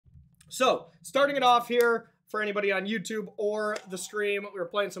So, starting it off here for anybody on YouTube or the stream, we were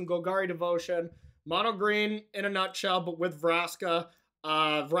playing some Golgari Devotion. Mono green in a nutshell, but with Vraska.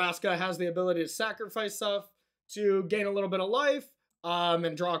 Vraska has the ability to sacrifice stuff to gain a little bit of life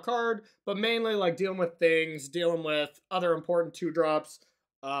and draw a card, but mainly like dealing with things, dealing with other important 2-drops.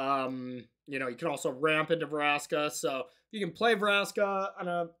 You know, you can also ramp into Vraska, so you can play Vraska on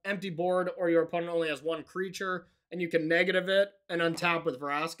an empty board or your opponent only has one creature and you can negative it and untap with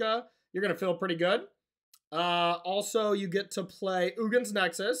Vraska, you're going to feel pretty good. Also, you get to play Ugin's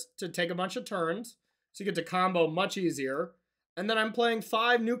Nexus to take a bunch of turns, so you get to combo much easier. And then I'm playing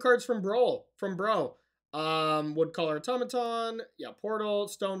 5 new cards from Bro. Woodcolor Automaton, Portal,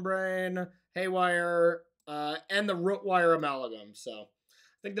 Stonebrain, Haywire, and the Rootwire Amalgam. So,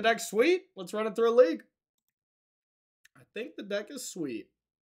 I think the deck's sweet. Let's run it through a league. I think the deck is sweet.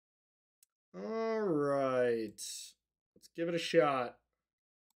 All right. Let's give it a shot.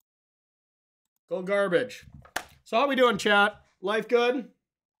 Gold garbage. So how we doing, chat? Life good?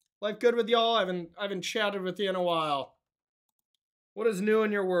 Life good with y'all? I haven't chatted with you in a while. What is new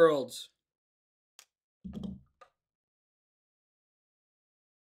in your worlds?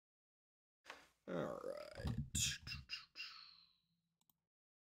 All right.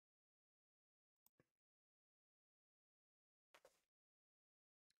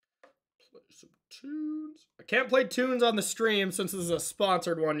 Play some tunes. I can't play tunes on the stream since this is a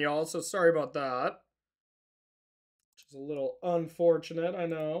sponsored one, y'all, so sorry about that. Which is a little unfortunate, I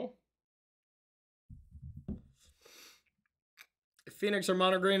know. If Phoenix or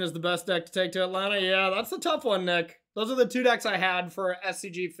Mono Green is the best deck to take to Atlanta, yeah, that's the tough one, Nick. Those are the 2 decks I had for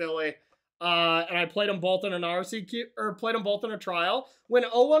SCG Philly. And I played them both in an RCQ, or played them both in a trial.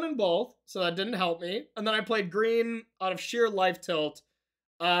 Went 0-1 in both, so that didn't help me. And then I played green out of sheer life tilt,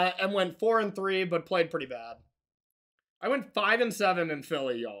 and went 4-3, but played pretty bad. I went 5-7 in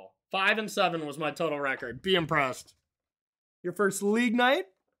Philly, y'all. 5-7 was my total record. Be impressed. Your first league night?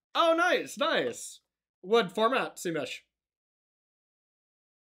 Oh, nice, nice. What format, Seamish?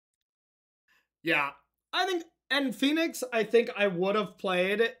 Yeah, I think, and Phoenix, I think I would have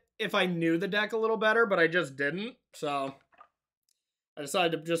played if I knew the deck a little better, but I just didn't, so I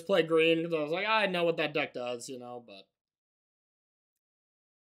decided to just play green because I was like, I know what that deck does, you know, but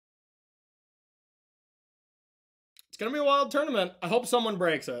it's going to be a wild tournament. I hope someone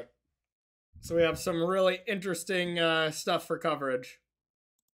breaks it. So we have some really interesting stuff for coverage.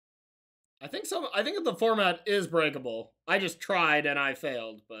 I think the format is breakable. I just tried and I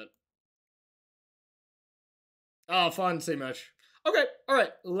failed, but oh, fun, Seamish. Okay, all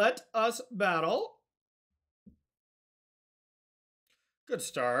right, let us battle. Good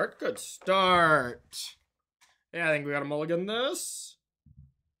start, good start. Yeah, I think we got to mulligan this.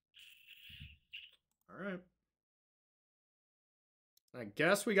 All right. I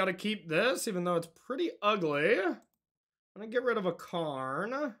guess we got to keep this, even though it's pretty ugly. I'm going to get rid of a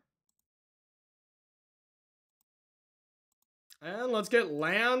Karn. And let's get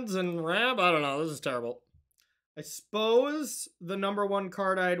lands and ramp. I don't know, this is terrible. I suppose the number 1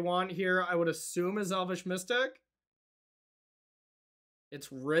 card I'd want here, I would assume, is Elvish Mystic. It's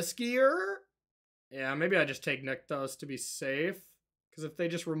riskier. Yeah, maybe I just take Nykthos to be safe. Because if they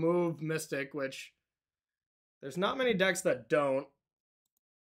just remove Mystic, which there's not many decks that don't.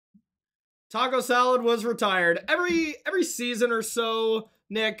 Taco Salad was retired. Every season or so,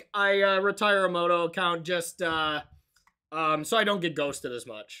 Nick, I retire a Moto account just so I don't get ghosted as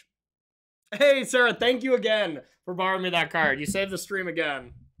much. Hey, Sarah, thank you again for borrowing me that card. You saved the stream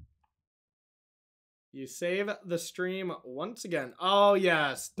again. You save the stream once again. Oh,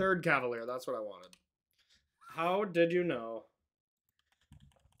 yes. 3rd Cavalier. That's what I wanted. How did you know?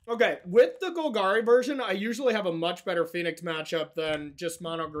 Okay, with the Golgari version, I usually have a much better Phoenix matchup than just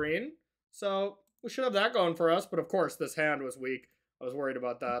mono green. So we should have that going for us. But of course, this hand was weak. I was worried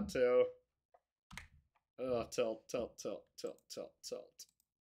about that too. Oh, tilt, tilt, tilt, tilt, tilt, tilt.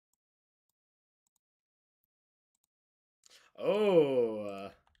 Oh,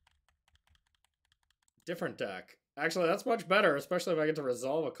 different deck. Actually, that's much better, especially if I get to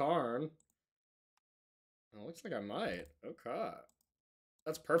resolve a Karn. Oh, looks like I might. Okay.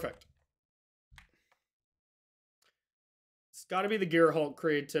 That's perfect. It's got to be the Gear Hulk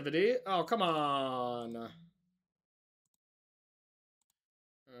creativity. Oh, come on. All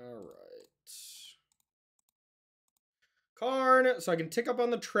right. Karn, so I can tick up on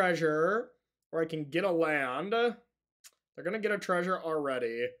the treasure, or I can get a land. They're going to get a treasure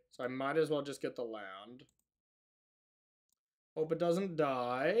already, so I might as well just get the land. Hope it doesn't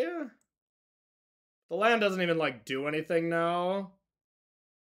die. The land doesn't even, like, do anything now.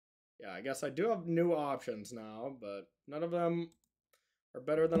 Yeah, I guess I do have new options now, but none of them are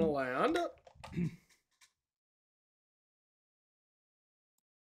better than a land.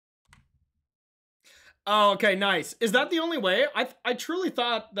 Oh, okay, nice. Is that the only way? I truly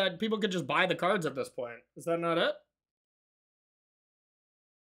thought that people could just buy the cards at this point. Is that not it?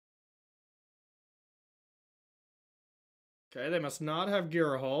 Okay, they must not have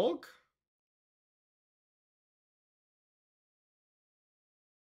Gear Hulk.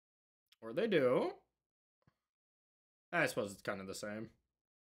 Or they do. I suppose it's kind of the same.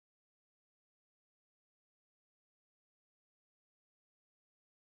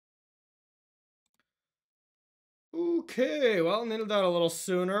 Okay, well, needed that a little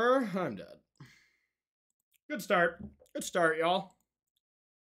sooner. I'm dead. Good start. Good start, y'all.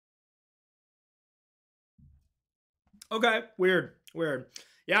 Okay, weird. Weird.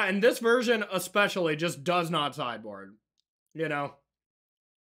 Yeah, and this version especially just does not sideboard. You know?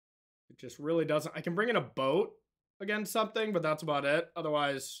 It just really doesn't. I can bring in a boat against something, but that's about it.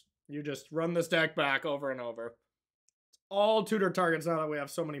 Otherwise, you just run this deck back over and over. It's all tutor targets now that we have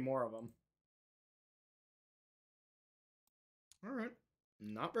so many more of them. All right.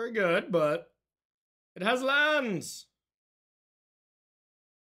 Not very good, but it has lands.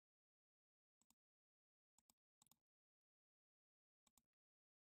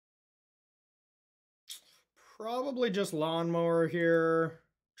 Probably just Lawnmower here.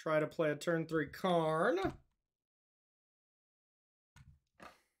 Try to play a turn 3 Karn.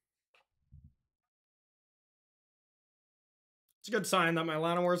 It's a good sign that my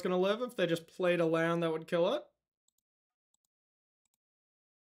Llanowar is going to live if they just played a land that would kill it.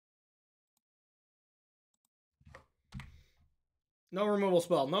 No removal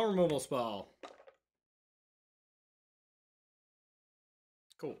spell. No removal spell.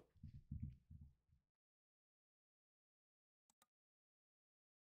 Cool.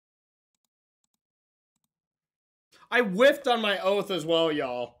 I whiffed on my oath as well,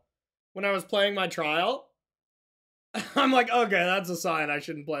 y'all. When I was playing my trial. I'm like, okay, that's a sign I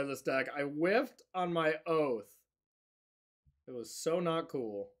shouldn't play this deck. I whiffed on my oath. It was so not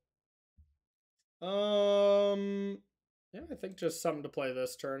cool. Yeah, I think just something to play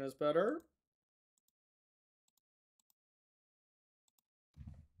this turn is better.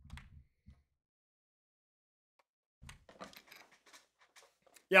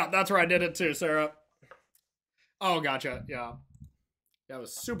 Yeah, that's where I did it too, Sarah. Oh, gotcha. Yeah. That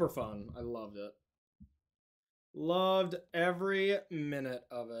was super fun. I loved it. Loved every minute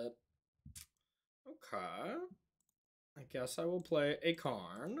of it. Okay. I guess I will play a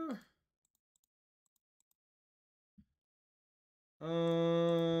Karn.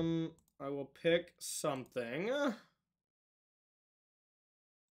 I will pick something.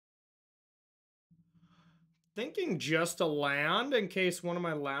 Thinking just a land in case one of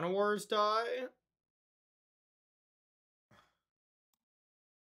my Llanowars die.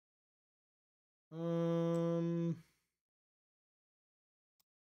 I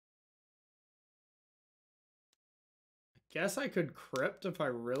guess I could Crypt if I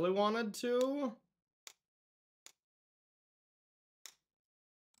really wanted to.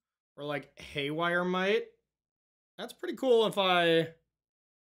 Or like Haywire Might. That's pretty cool if I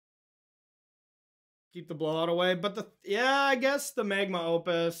keep the blowout away. But yeah, I guess the Magma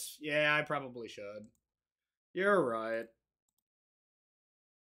Opus. Yeah, I probably should. You're right.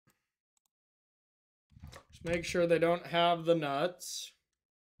 Just make sure they don't have the nuts.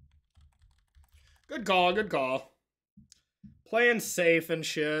 Good call, good call. Playing safe and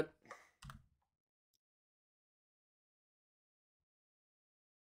shit.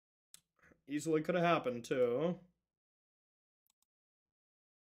 Easily could have happened too.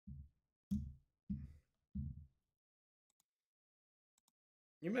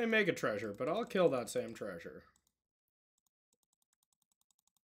 You may make a treasure, but I'll kill that same treasure.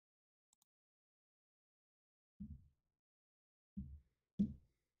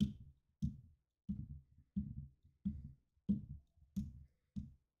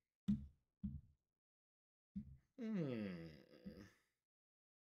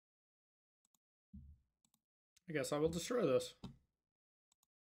 I guess I will destroy this.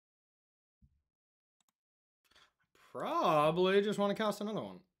 Probably just want to cast another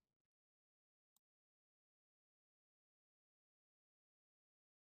one.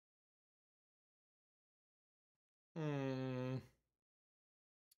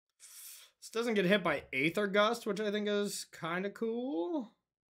 This doesn't get hit by Aether Gust, which I think is kind of cool.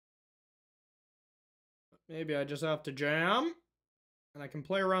 Maybe I just have to jam. And I can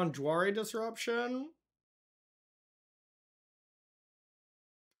play around Jwari Disruption.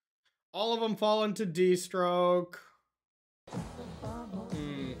 All of them fall into D-Stroke.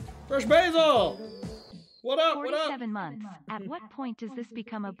 Fresh Basil! What up? What up? 47 months. At what point does this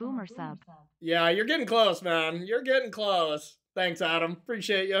become a boomer sub? Yeah, you're getting close, man. You're getting close. Thanks, Adam.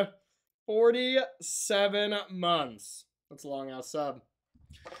 Appreciate you. 47 months. That's a long-ass sub.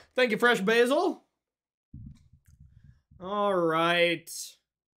 Thank you, Fresh Basil. All right.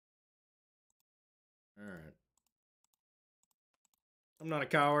 All right. I'm not a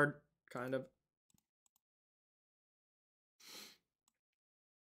coward, kind of.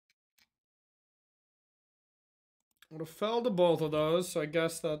 I would have fell to both of those, so I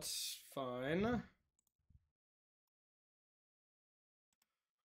guess that's fine.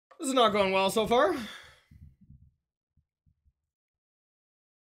 This is not going well so far.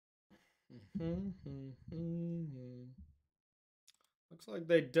 Looks like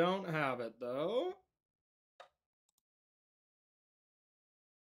they don't have it, though.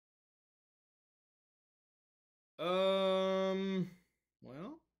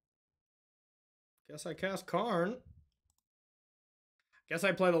 Well, guess I cast Karn. Guess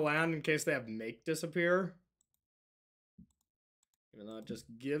I play the land in case they have Make disappear. Even though it just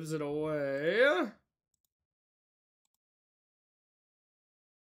gives it away.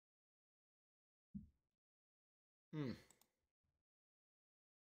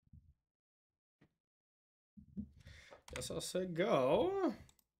 Guess I'll say go.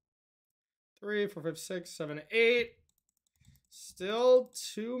 3, 4, 5, 6, 7, 8. Still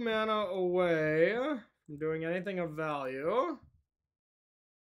 2 mana away from doing anything of value.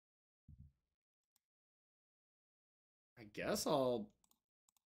 I guess I'll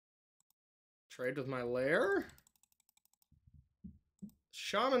trade with my lair.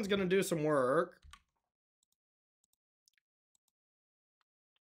 Shaman's gonna do some work.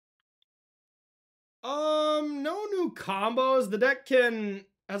 No new combos. The deck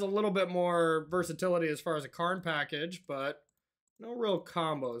has a little bit more versatility as far as a Karn package, but no real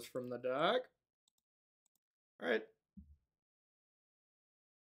combos from the deck. All right.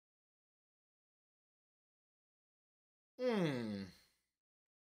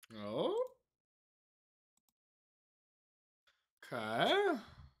 Oh. Okay.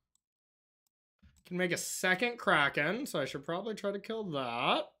 Can make a second Kraken, so I should probably try to kill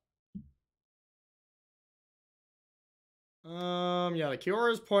that. Yeah, the cure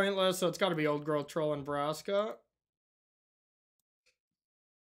is pointless, so it's got to be Old Growth Troll and Vraska.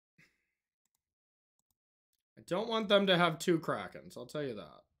 I don't want them to have 2 Krakens, I'll tell you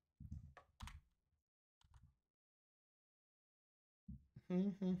that.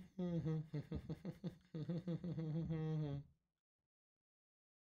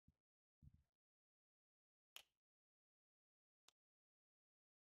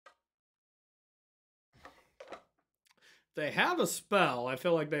 They have a spell. I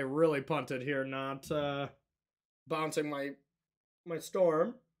feel like they really punted here, not bouncing my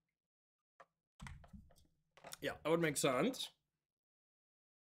storm. Yeah, that would make sense.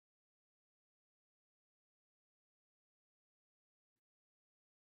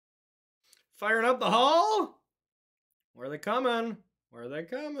 Firing up the hall? Where are they coming? Where are they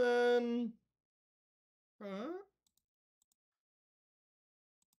coming? Huh?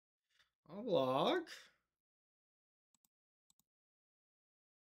 I'll block.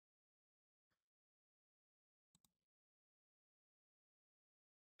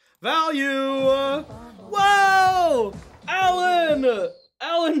 Value! Whoa! Alan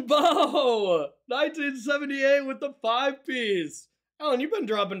Bow! 1978 with the 5-piece. Alan, you've been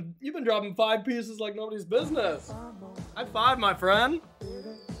dropping 5 pieces like nobody's business. High five, my friend.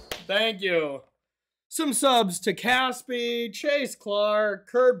 Thank you. Some subs to Caspi, Chase Clark,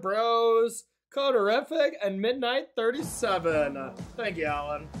 Kurt Bros, Coderific, and Midnight 37. Thank you,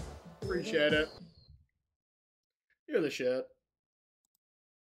 Alan. Appreciate it. You're the shit.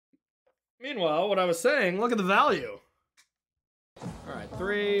 Meanwhile, what I was saying, look at the value. Alright,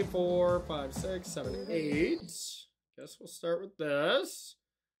 3, 4, 5, 6, 7, 8. Guess we'll start with this.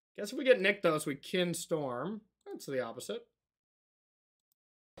 Guess if we get Nykthos, we kin Storm. That's the opposite.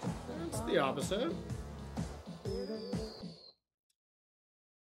 That's the opposite.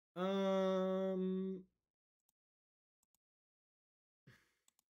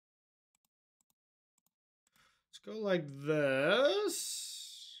 Let's go like this.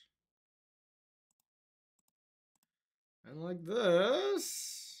 And like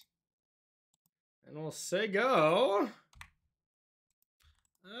this. And we'll say go.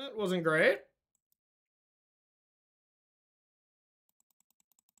 That wasn't great.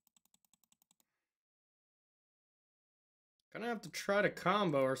 Gonna have to try to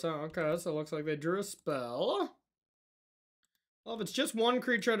combo or something. Okay, so it looks like they drew a spell. Well, if it's just one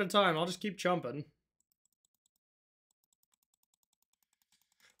creature at a time, I'll just keep chumping.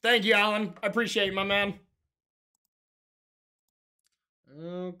 Thank you, Alan. I appreciate you, my man.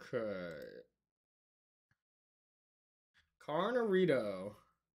 Okay. Carnarito.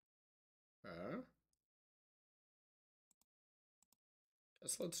 Okay.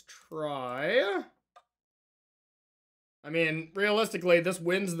 Guess let's try. I mean, realistically, this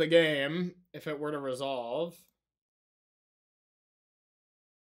wins the game if it were to resolve.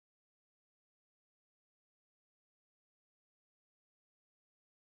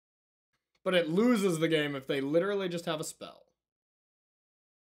 But it loses the game if they literally just have a spell.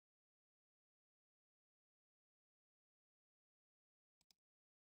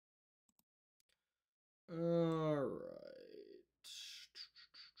 Alright.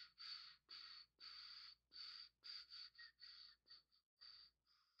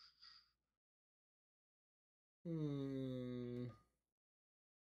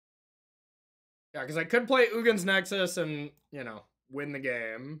 Yeah, because I could play Ugin's Nexus and, you know, win the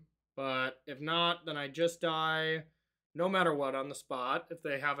game. But if not, then I just die no matter what on the spot if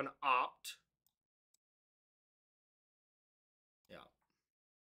they have an opt. Yeah.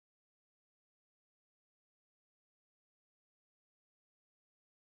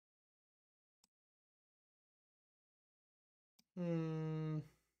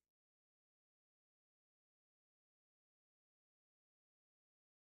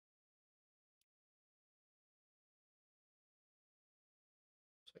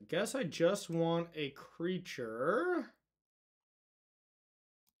 So I guess I just want a creature.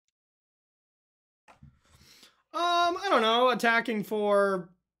 I don't know, attacking for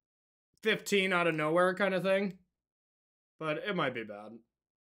 15 out of nowhere kind of thing. But it might be bad.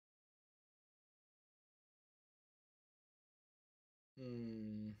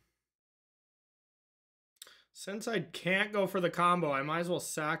 Since I can't go for the combo, I might as well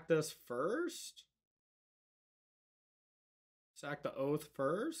sack this first. Sack the Oath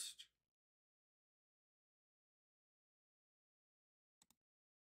first.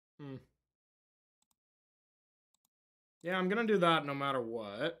 Yeah, I'm gonna do that no matter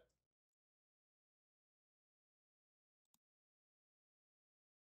what.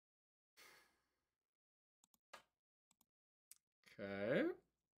 Okay.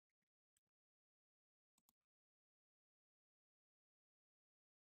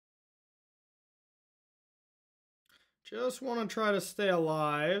 Just want to try to stay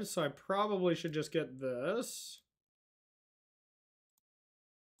alive, so I probably should just get this.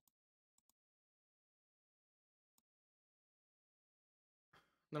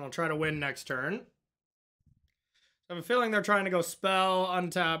 Then I'll try to win next turn. I have a feeling they're trying to go spell,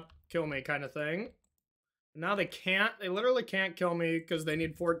 untap, kill me kind of thing. Now they can't. They literally can't kill me because they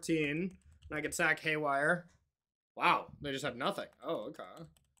need 14. And I can sack Haywire. Wow, they just had nothing. Oh, okay.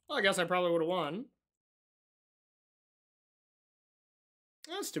 Well, I guess I probably would have won.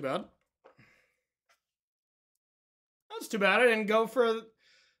 That's too bad. That's too bad. I didn't go for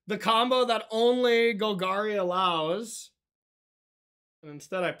the combo that only Golgari allows. And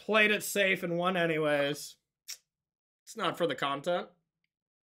instead I played it safe and won anyways. It's not for the content.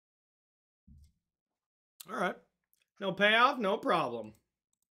 Alright. No payoff, no problem.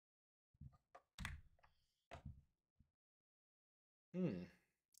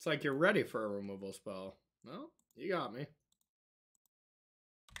 It's like you're ready for a removal spell. Well, you got me.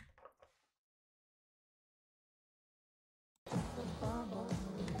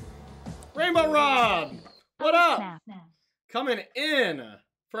 Rainbow Rob! What up? Snap. Coming in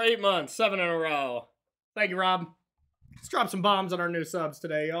for 8 months, 7 in a row. Thank you, Rob. Let's drop some bombs on our new subs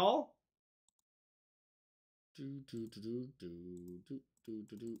today, y'all.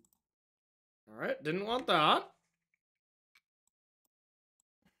 Alright, didn't want that.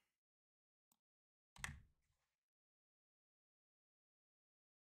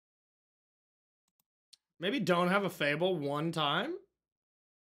 Maybe don't have a Fable one time?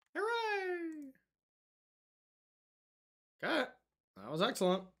 Hooray! Okay, that was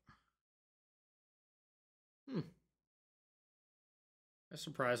excellent. I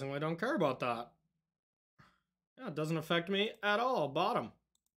surprisingly don't care about that. Yeah, it doesn't affect me at all. Bottom.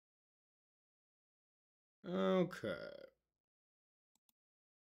 Okay.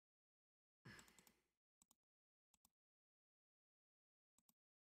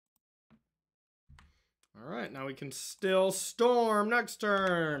 Alright, now we can still storm next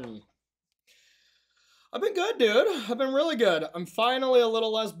turn. I've been good, dude. I've been really good. I'm finally a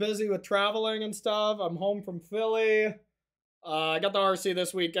little less busy with traveling and stuff. I'm home from Philly. I got the RC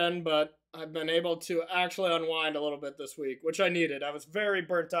this weekend, but I've been able to actually unwind a little bit this week, which I needed. I was very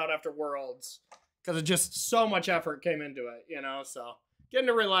burnt out after Worlds because of just so much effort came into it, you know? So getting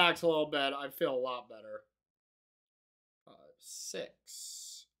to relax a little bit, I feel a lot better. 5,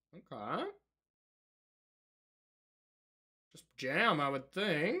 6. Okay. jam, I would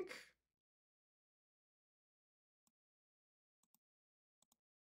think.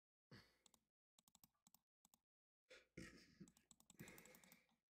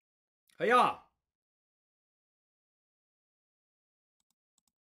 Hiya! I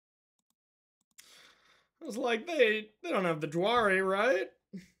was like, they don't have the Dwari, right?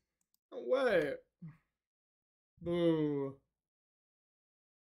 No way. Boo.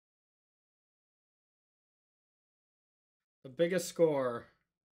 The biggest score.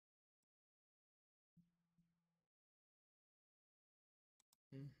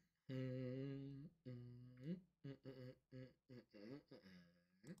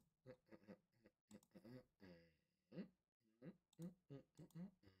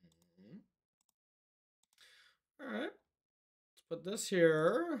 Alright. Let's put this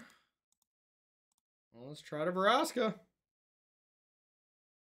here. Well, let's try to Vraska.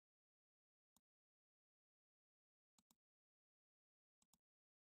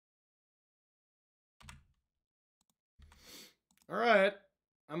 Alright.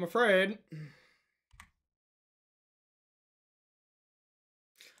 I'm afraid.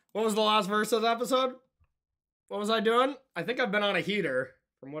 What was the last verse of the episode? What was I doing? I think I've been on a heater,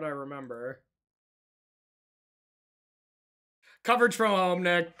 from what I remember. Coverage from home,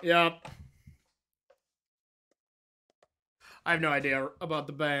 Nick. Yep. I have no idea about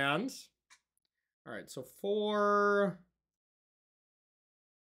the bands. Alright, so 4.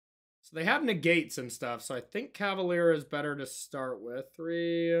 So they have negates and stuff, so I think Cavalier is better to start with.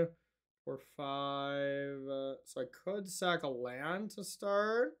 3, 4, 5. So I could sack a land to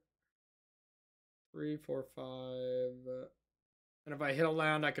start. 3, 4, 5. And if I hit a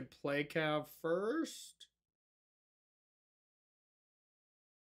land, I could play Cav first.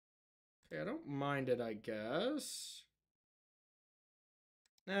 Okay, I don't mind it, I guess.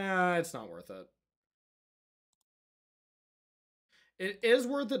 Nah, it's not worth it. It is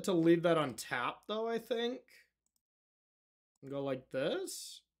worth it to leave that on tap, though, I think. And go like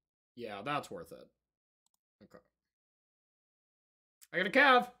this. Yeah, that's worth it. Okay. I got a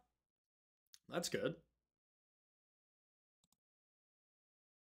Cav. That's good.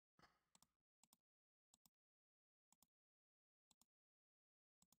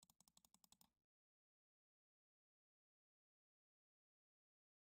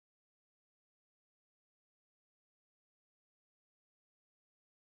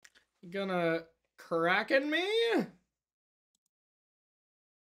 You gonna Kraken me?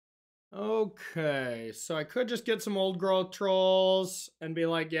 Okay, so I could just get some old growth trolls and be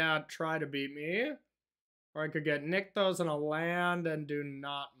like, yeah, try to beat me. Or I could get Nykthos and a land and do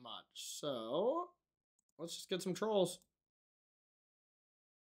not much. So, let's just get some trolls.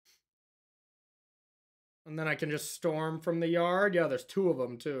 And then I can just storm from the yard. Yeah, there's 2 of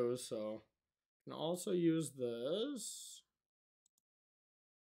them too, so. I can also use this.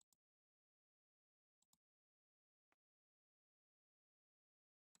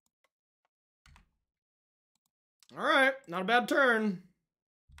 Alright, not a bad turn.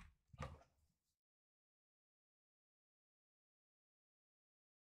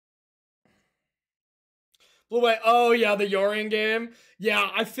 Blue White. Oh yeah, the Yorian game. Yeah,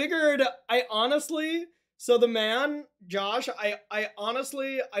 I figured. I honestly. So the man, Josh. I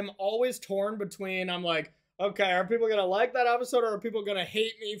honestly, I'm always torn between. I'm like, okay, are people gonna like that episode, or are people gonna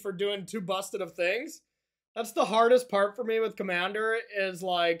hate me for doing too busted of things? That's the hardest part for me with Commander. Is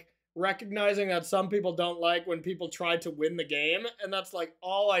like recognizing that some people don't like when people try to win the game, and that's like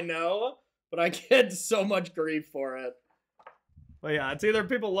all I know. But I get so much grief for it. But yeah, it's either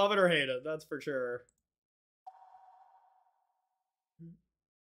people love it or hate it. That's for sure.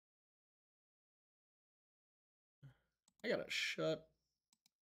 I gotta shut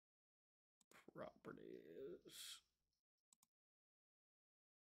properties.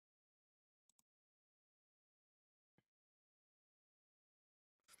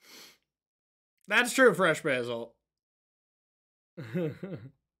 That's true, fresh basil.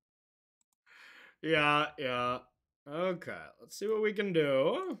 Yeah, yeah. Okay, let's see what we can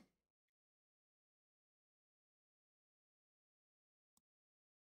do.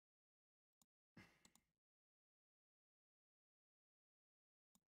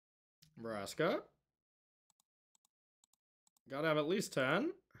 Nebraska. Gotta have at least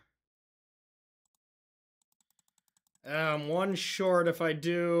 10. One short if I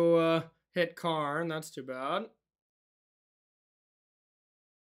do hit Karn. That's too bad.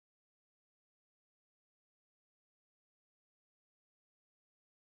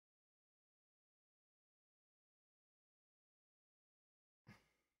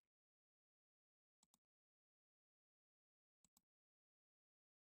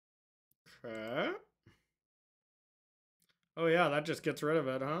 Okay. Oh yeah, that just gets rid of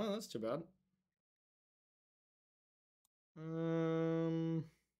it, huh? That's too bad.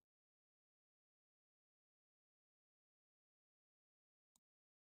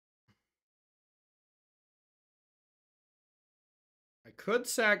 I could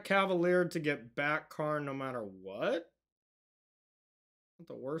sack Cavalier to get back Karn no matter what. Not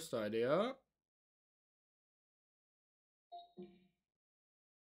the worst idea. What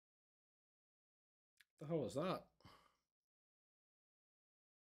the hell was that?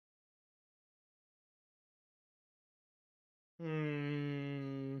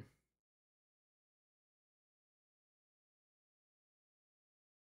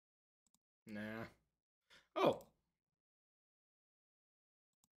 Nah. Oh.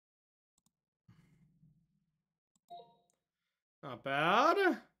 Not bad.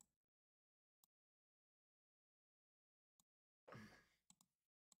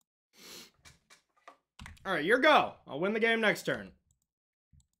 All right, your go. I'll win the game next turn.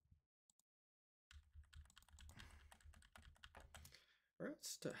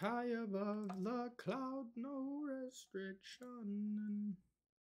 Rest high above the cloud, no restriction.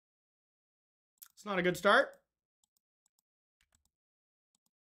 It's not a good start.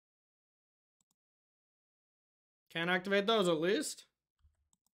 Can't activate those at least.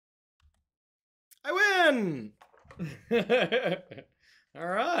 I win! All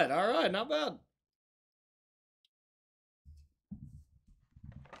right, not bad.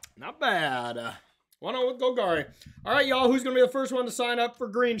 Not bad. 1-0 with Golgari. All right, y'all, who's going to be the first one to sign up for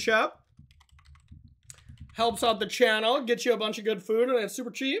Green Shop? Helps out the channel, gets you a bunch of good food, and it's super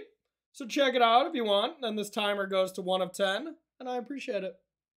cheap. So check it out if you want. And this timer goes to 1 of 10, and I appreciate it.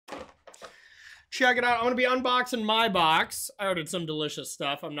 Check it out. I'm going to be unboxing my box. I ordered some delicious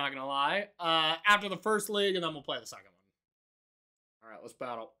stuff, I'm not going to lie. After the first league, and then we'll play the second one. All right, let's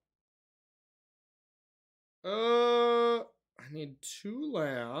battle. I need 2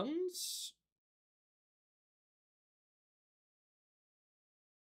 lands.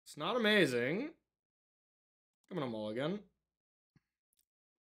 It's not amazing. I'm gonna mulligan.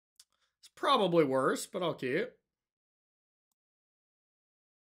 It's probably worse, but I'll keep.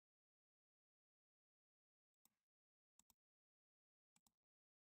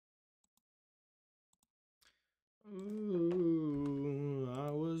 Ooh, I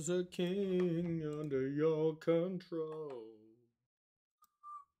was a king under your control.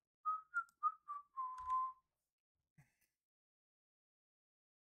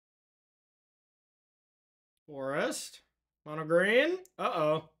 Forest. Mono green.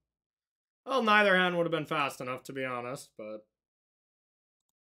 Uh-oh. Well, neither hand would have been fast enough, to be honest, but...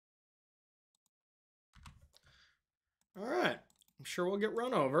 Alright. I'm sure we'll get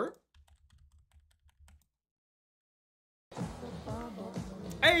run over.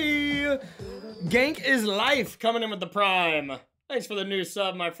 Hey! Gank is life coming in with the prime. Thanks for the new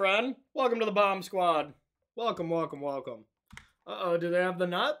sub, my friend. Welcome to the bomb squad. Welcome, welcome, welcome. Uh-oh, do they have the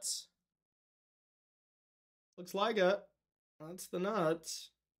nuts? Looks like it. That's the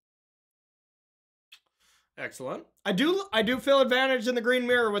nuts. Excellent. I do feel advantage in the green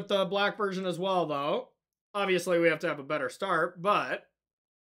mirror with the black version as well, though. Obviously, we have to have a better start, but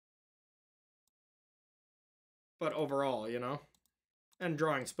overall, you know. And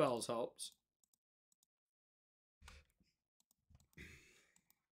drawing spells helps.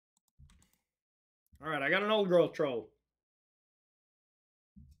 All right, I got an old growth troll.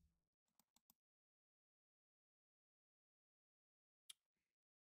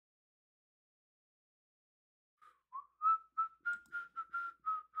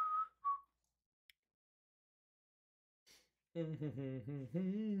 I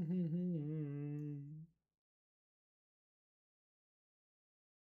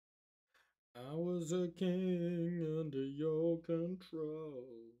was a king under your control.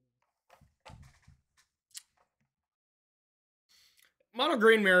 Mono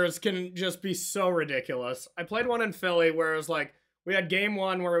green mirrors can just be so ridiculous. I played one in Philly where it was like, we had game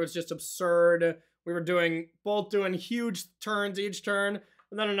 1 where it was just absurd. We were both doing huge turns each turn.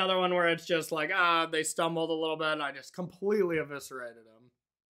 And then another one where it's just like, they stumbled a little bit and I just completely eviscerated them.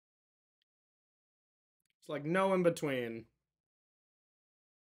 It's like no in between.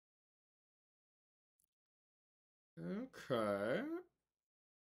 Okay. I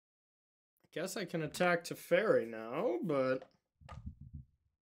guess I can attack Teferi now, but...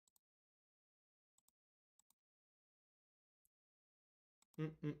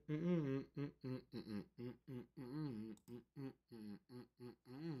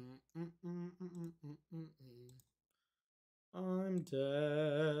 I'm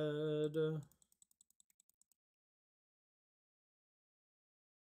dead.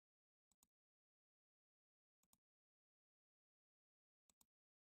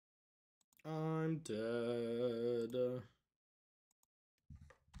 I'm dead.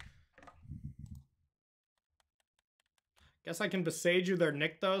 Guess I can besage you their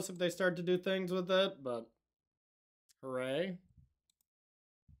Nykthos if they start to do things with it, but hooray.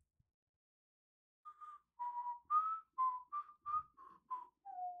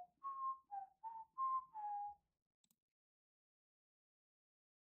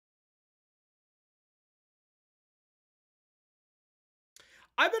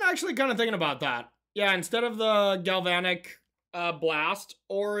 I've been actually kind of thinking about that. Yeah, instead of the Galvanic Blast,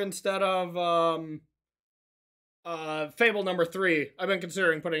 or instead of Fable number 3, I've been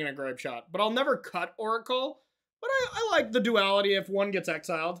considering putting in a Grape Shot. But I'll never cut Oracle. But I like the duality if one gets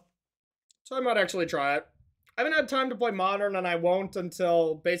exiled. So I might actually try it. I haven't had time to play Modern, and I won't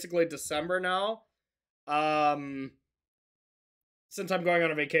until basically December now. Since I'm going on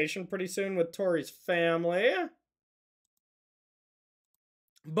a vacation pretty soon with Tori's family.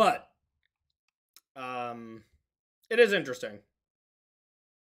 But it is interesting.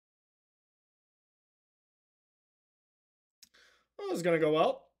 Oh, this is gonna go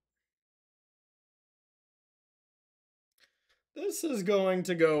well. This is going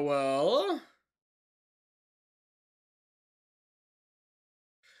to go well.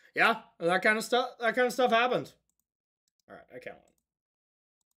 Yeah, that kind of stuff happened. All right, I can't win.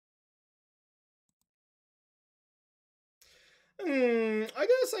 I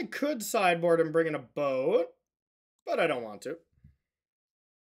guess I could sideboard and bring in a boat, but I don't want to.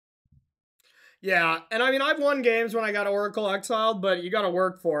 Yeah, and I mean, I've won games when I got Oracle exiled, but you got to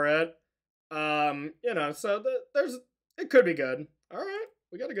work for it. You know, so it could be good. All right,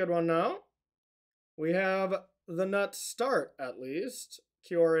 we got a good one now. We have the nut start, at least.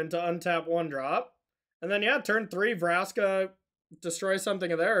 Cure into untap 1-drop. And then, yeah, turn 3, Vraska destroy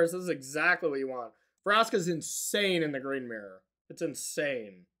something of theirs. This is exactly what you want. Vraska's insane in the green mirror. It's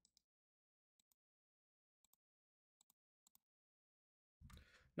insane.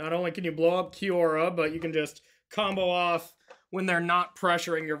 Not only can you blow up Kiora, but you can just combo off when they're not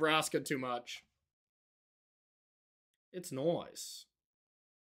pressuring your Vraska too much. It's nice.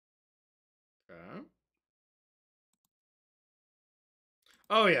 Okay.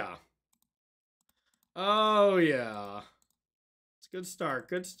 Oh, yeah. Oh, yeah. It's a good start.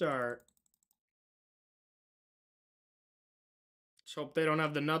 Good start. Just hope they don't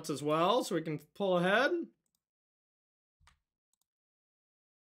have the nuts as well, so we can pull ahead.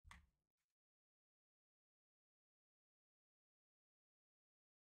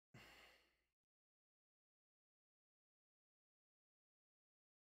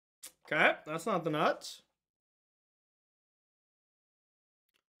 Okay, that's not the nuts.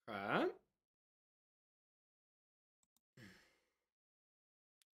 Okay.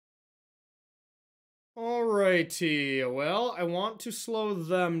 Alrighty, well, I want to slow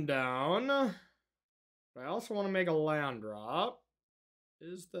them down. But I also want to make a land drop.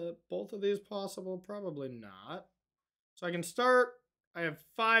 Is both of these possible? Probably not. So I can start. I have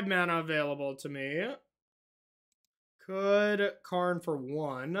 5 mana available to me. Could Karn for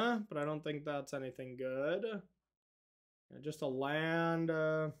 1, but I don't think that's anything good. Just a land.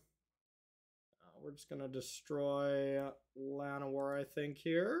 We're just going to destroy Llanowar, I think,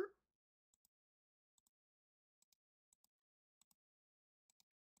 here.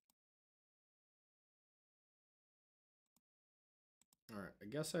 Alright, I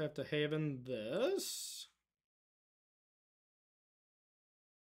guess I have to Haven this.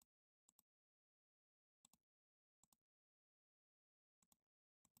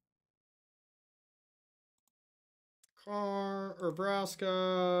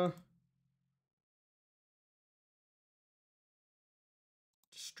 Vraska.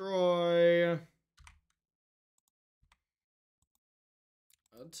 Destroy.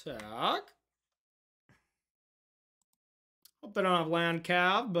 Attack. Hope they don't have land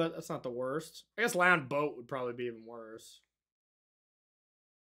cav, but that's not the worst. I guess land boat would probably be even worse.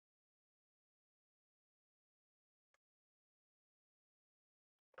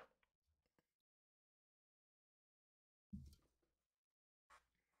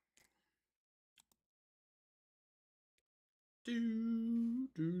 Do,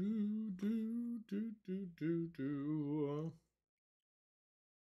 do, do, do, do, do, do.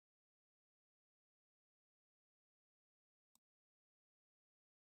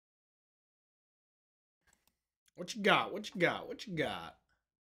 What you got? What you got? What you got?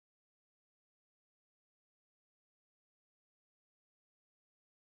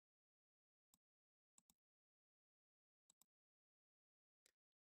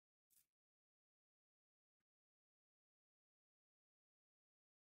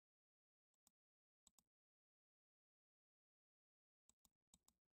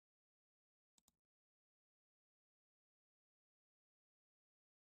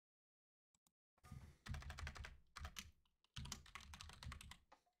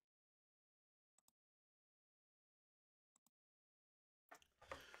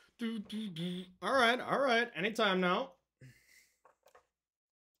 All right. Anytime now.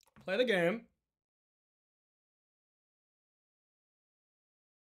 Play the game.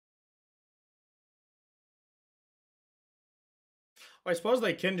 I suppose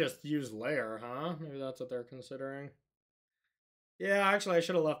they can just use layer, huh? Maybe that's what they're considering. Yeah, actually, I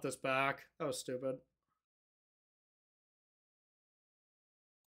should have left this back. That was stupid.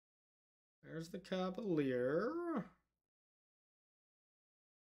 There's the Cavalier.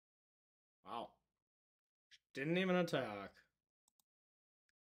 Wow. Didn't even attack.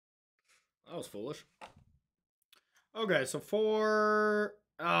 That was foolish. Okay, so for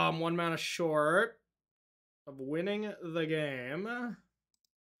 1 mana short of winning the game.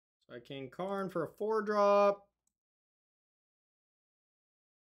 So I King Karn for a 4-drop.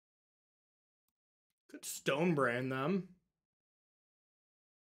 Could Stonebrain them.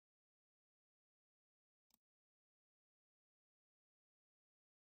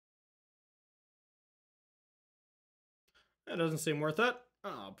 That doesn't seem worth it.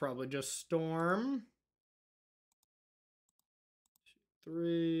 I'll probably just Storm.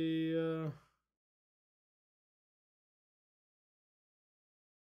 3.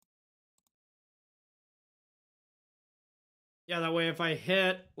 Yeah, that way if I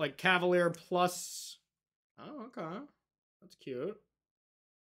hit like Cavalier plus. Oh, okay. That's cute.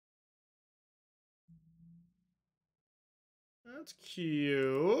 That's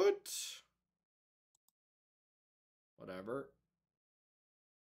cute. Whatever.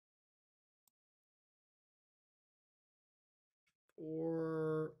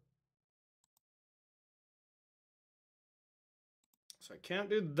 Or. So I can't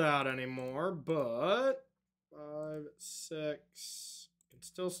do that anymore, but 5, 6 can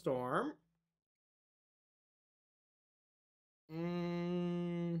still Storm.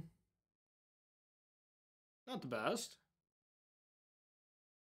 Not the best.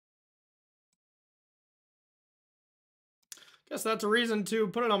 Guess that's a reason to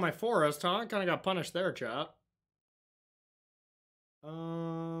put it on my forest, huh? Kind of got punished there, chat.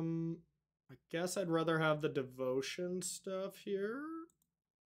 I guess I'd rather have the devotion stuff here.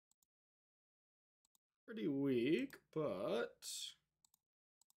 Pretty weak, but as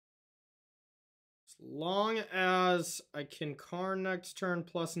long as I can Karn next turn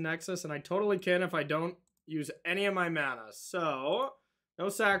plus Nexus, and I totally can if I don't use any of my mana. So, no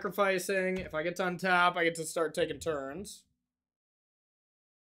sacrificing. If I get to untap, I get to start taking turns.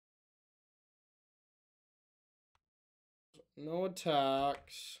 No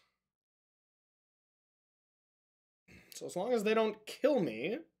attacks. So as long as they don't kill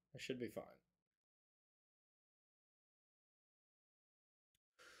me, I should be fine.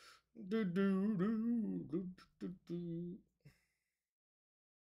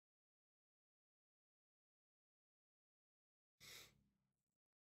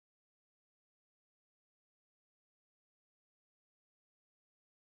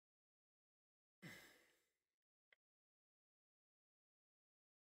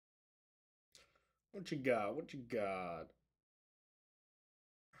 What you got? What you got?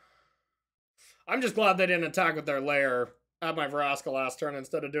 I'm just glad they didn't attack with their lair at my Vraska last turn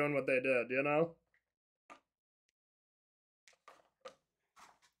instead of doing what they did, you know?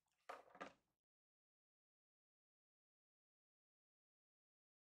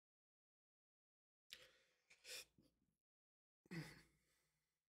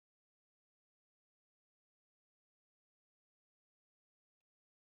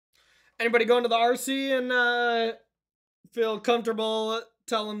 Anybody going to the RC and feel comfortable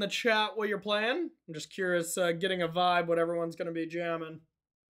telling the chat what you're playing? I'm just curious, getting a vibe what everyone's going to be jamming.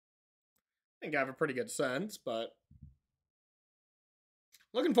 I think I have a pretty good sense, but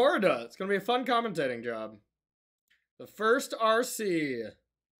looking forward to it. It's going to be a fun commentating job. The first RC.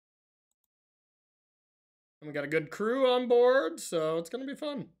 And we got a good crew on board, so it's going to be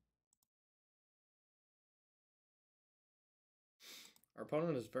fun. Our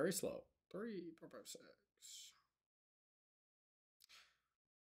opponent is very slow. 3, 4, 5, 6.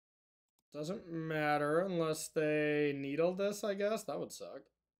 Doesn't matter unless they needle this, I guess. That would suck.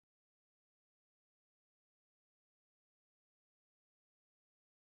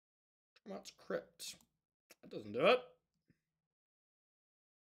 What's crypt? That doesn't do it.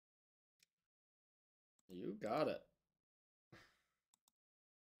 You got it.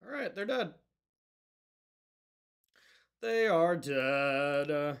 All right, they're dead. They are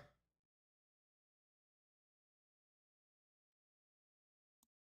dead.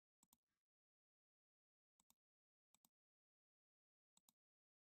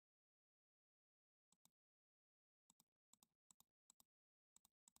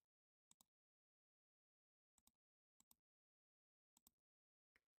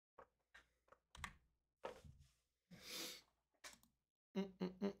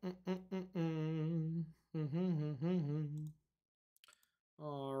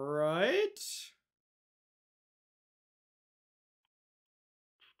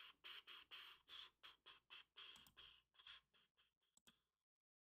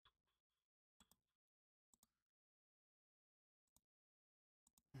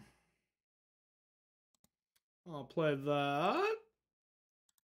 I'll play that.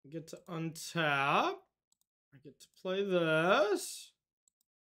 I get to untap. I get to play this.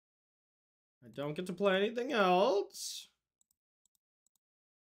 I don't get to play anything else.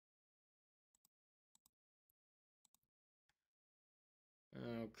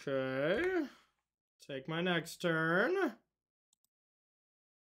 Okay. Take my next turn.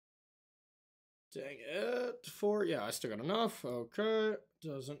 Dang it. 4. Yeah, I still got enough. Okay.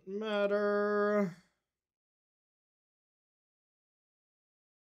 Doesn't matter.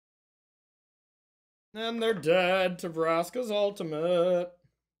 And they're dead to Vraska's ultimate.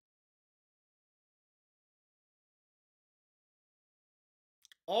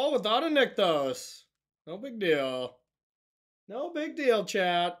 All without a Nykthos. No big deal. No big deal,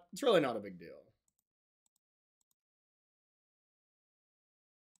 chat. It's really not a big deal.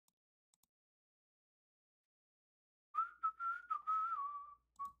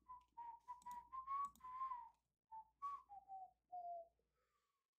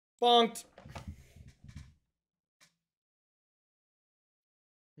 Bonked.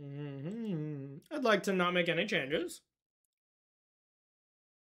 I'd like to not make any changes.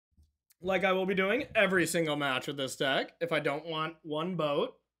 Like I will be doing every single match with this deck if I don't want one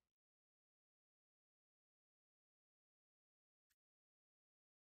boat.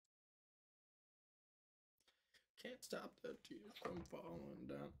 Can't stop the tears from falling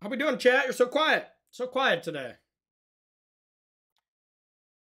down. How we doing, chat? You're so quiet. So quiet today.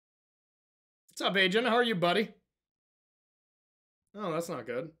 What's up, Agent? How are you, buddy? Oh, that's not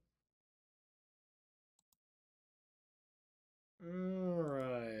good.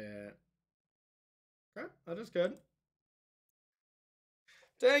 Alright. Okay, that is good.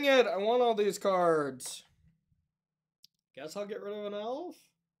 Dang it, I want all these cards. Guess I'll get rid of an elf?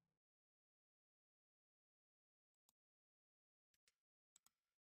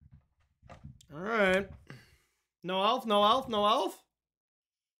 Alright. No elf, no elf, no elf?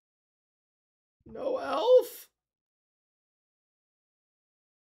 No elf?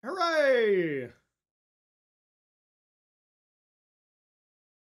 Hooray!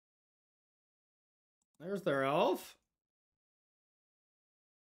 There's their elf.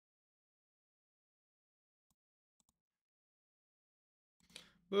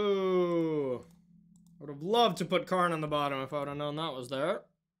 Boo. I would have loved to put Karn on the bottom if I would have known that was there.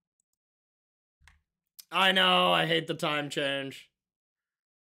 I know, I hate the time change.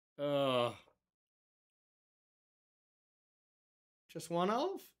 Ugh. Just one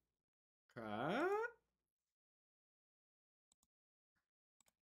elf? Okay.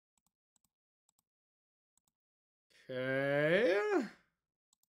 Okay.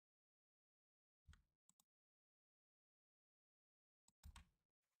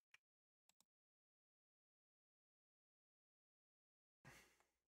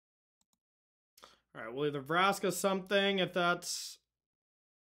 All right, we'll either Vraska something if that's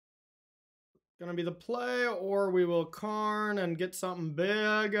gonna be the play, or we will Karn and get something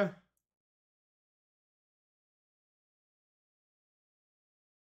big.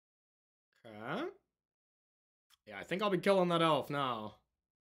 Okay. Yeah, I think I'll be killing that elf now.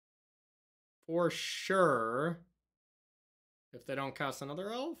 For sure. If they don't cast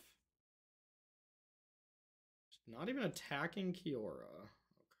another elf. Not even attacking Kiora.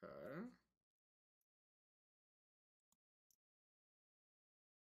 Okay.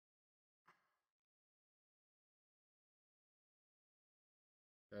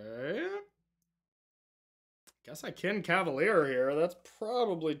 Okay. Guess I can Cavalier here. That's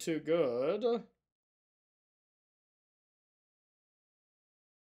probably too good.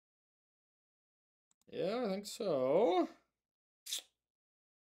 Yeah, I think so.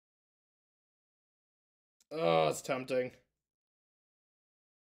 Oh, it's tempting.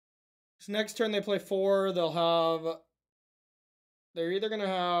 So next turn they play 4, they'll have... They're either going to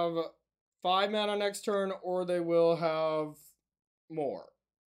have 5 mana next turn, or they will have more.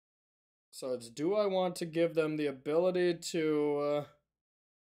 So it's, do I want to give them the ability to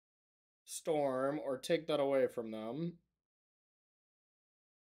storm, or take that away from them?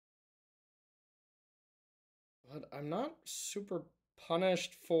 But I'm not super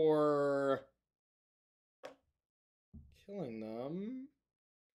punished for killing them.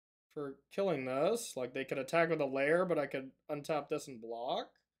 For killing this. Like, they could attack with a lair, but I could untap this and block.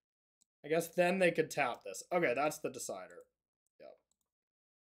 I guess then they could tap this. Okay, that's the decider. Yep.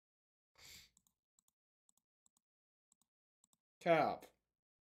 Tap.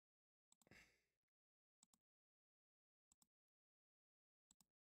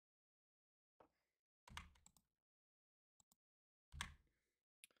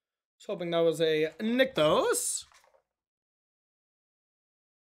 Was hoping that was a Nykthos.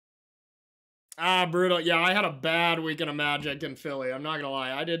 Ah, brutal. Yeah, I had a bad weekend of Magic in Philly. I'm not gonna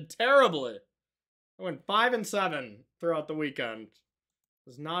lie. I did terribly. I went 5-7 throughout the weekend. It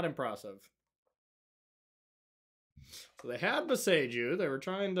was not impressive. So they had Beseju. They were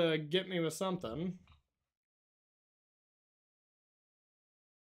trying to get me with something.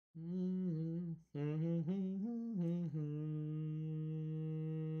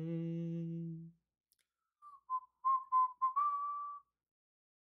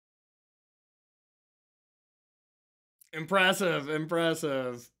 Impressive,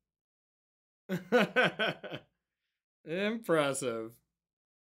 impressive. Impressive.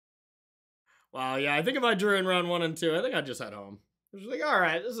 Wow, yeah, I think if I drew in round 1 and 2, I think I'd just head home. I was like,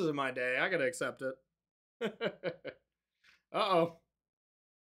 alright, this isn't my day. I gotta accept it. Uh-oh.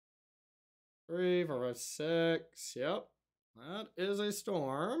 3, 4, 5, 6. Yep. That is a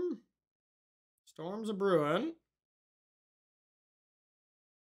storm. Storm's a brewing.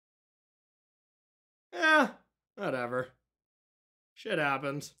 Yeah, whatever. Shit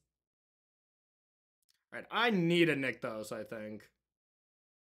happens. Alright, I need a Nykthos, I think.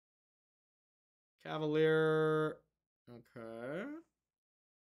 Cavalier. Okay.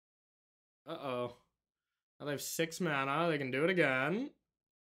 Uh-oh. Now they have 6 mana. They can do it again.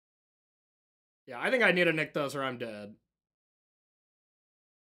 Yeah, I think I need a Nykthos or I'm dead.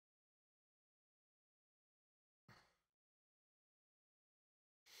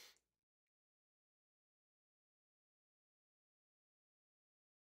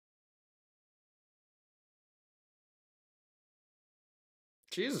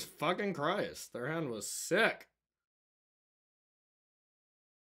 Jesus fucking Christ. Their hand was sick.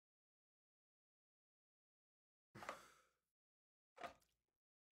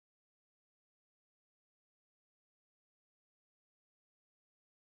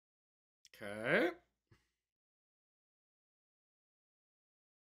 Okay.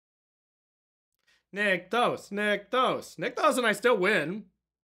 Nykthos, Nykthos. Nykthos and I still win.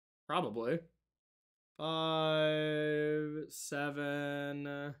 Probably. 5, 7.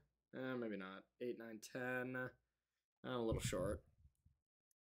 Maybe not. 8, 9, 10. A little short.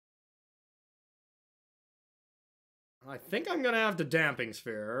 I think I'm gonna have to Damping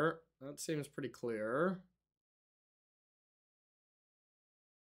Sphere. That seems pretty clear.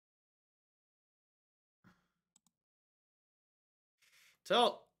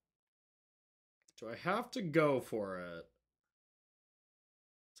 Tilt. Do I have to go for it?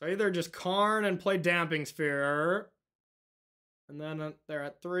 So I either just Karn and play Damping Sphere. And then they're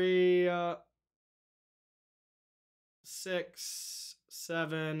at 3, 6,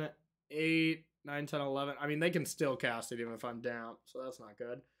 7, 8, 9, 10, 11. I mean, they can still cast it even if I'm down, so that's not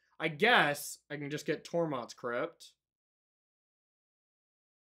good. I guess I can just get Tormod's Crypt.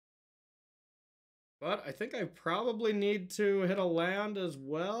 But I think I probably need to hit a land as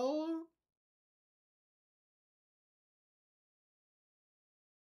well.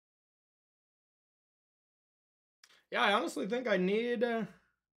 Yeah, I honestly think I need to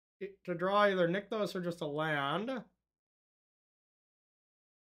draw either Nykthos or just a land.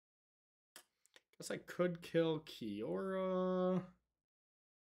 Guess I could kill Kiora.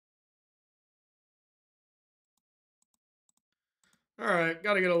 Alright,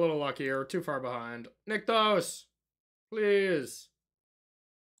 gotta get a little luckier. Too far behind. Nykthos! Please!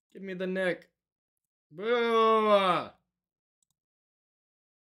 Give me the Nick. Boo!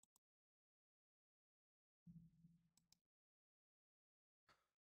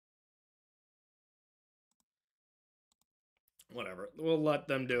 Whatever. We'll let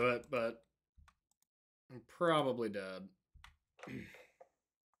them do it, but I'm probably dead.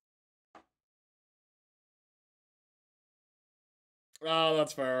 Oh,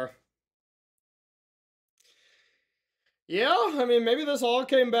 that's fair. Yeah, I mean, maybe this all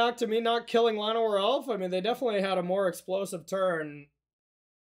came back to me not killing Llanowar Elf. I mean, they definitely had a more explosive turn.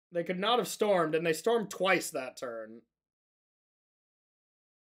 They could not have stormed, and they stormed twice that turn.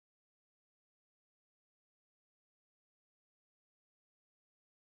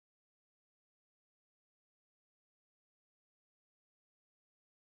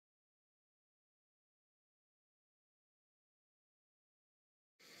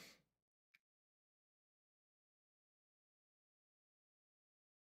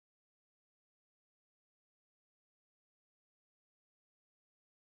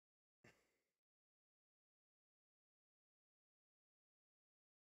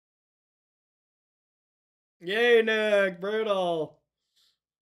 Yay, Nick! Brutal!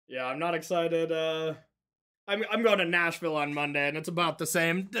 Yeah, I'm not excited. I'm going to Nashville on Monday, and it's about the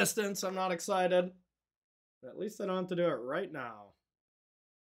same distance. I'm not excited. But at least I don't have to do it right now.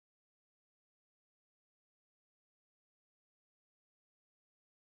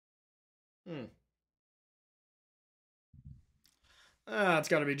 It's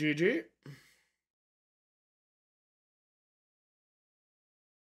got to be GG.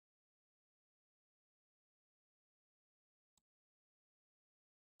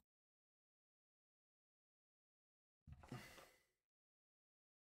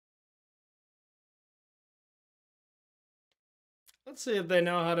 Let's see if they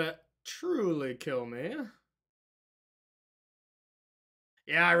know how to truly kill me.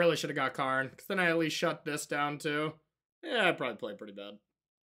 Yeah, I really should have got Karn, because then I at least shut this down too. Yeah, I probably played pretty bad.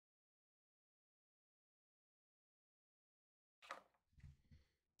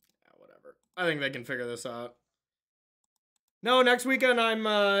 Yeah, whatever. I think they can figure this out. No, next weekend I'm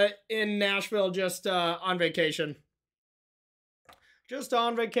in Nashville just on vacation. Just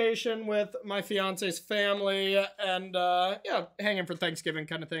on vacation with my fiance's family and, yeah, hanging for Thanksgiving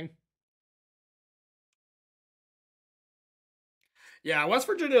kind of thing. Yeah, West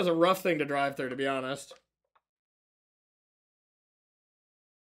Virginia is a rough thing to drive through, to be honest.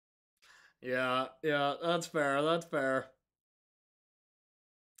 Yeah, that's fair, that's fair.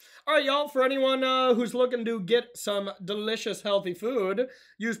 All right, y'all, for anyone who's looking to get some delicious, healthy food,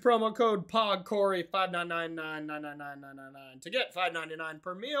 use promo code POGCORY, 599999999 to get $5.99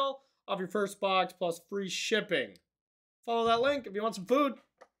 per meal off your first box plus free shipping. Follow that link if you want some food.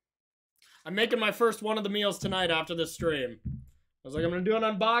 I'm making my first one of the meals tonight after this stream. I was like, I'm going to do an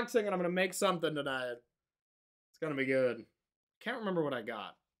unboxing and I'm going to make something tonight. It's going to be good. Can't remember what I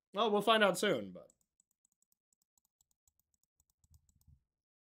got. Well, we'll find out soon, but.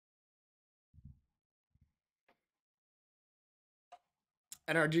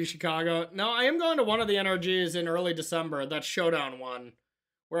 NRG Chicago. No, I am going to one of the NRGs in early December. That Showdown one.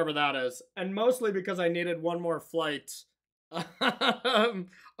 Wherever that is. And mostly because I needed one more flight on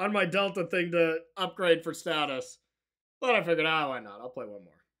my Delta thing to upgrade for status. But I figured, why not? I'll play one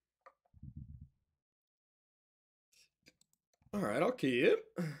more. Alright, I'll keep.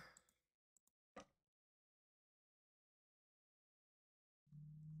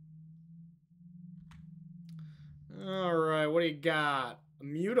 Alright, what do you got?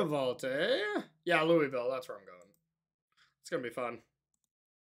 Mutavault, eh? Yeah, Louisville, that's where I'm going. It's gonna be fun.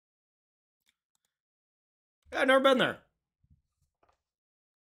 Yeah, I've never been there.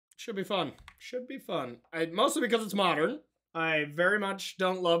 Should be fun. Should be fun. Mostly because it's modern. I very much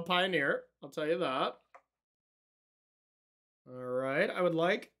don't love Pioneer. I'll tell you that. Alright, I would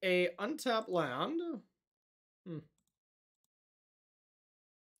like a untapped land.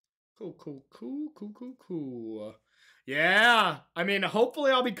 Cool. Yeah, I mean,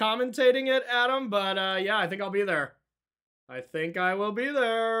 hopefully I'll be commentating it, Adam, but yeah, I think I'll be there. I think I will be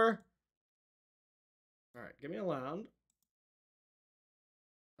there. Alright, give me a land.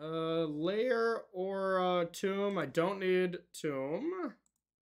 Lair or tomb. I don't need tomb.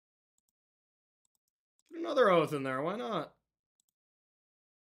 Get another oath in there, why not?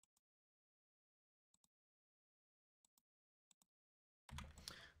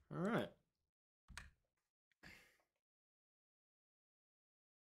 Alright.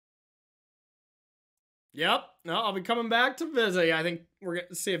 Yep. No, I'll be coming back to visit. I think we're going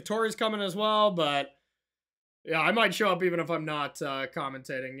to see if Tori's coming as well, but yeah, I might show up even if I'm not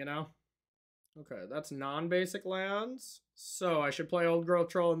commentating, you know? Okay, that's non-basic lands. So I should play Old Growth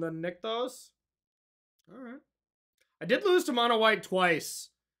Troll and then nick those? Alright. I did lose to Mono White twice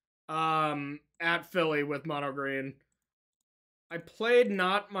at Philly with Mono Green. I played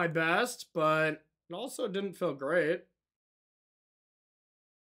not my best, but it also didn't feel great.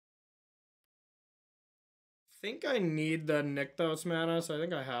 I think I need the Nykthos mana, so I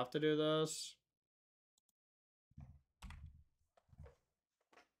think I have to do this.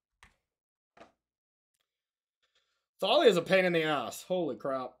 Thalia is a pain in the ass. Holy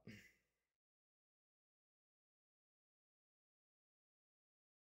crap.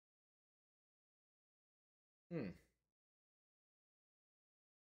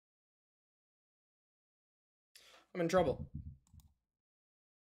 I'm in trouble.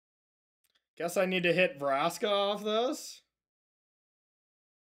 Guess I need to hit Vraska off this.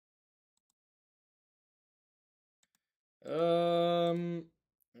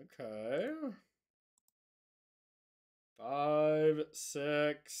 Okay. 5,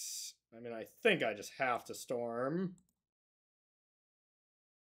 6. I mean, I think I just have to storm.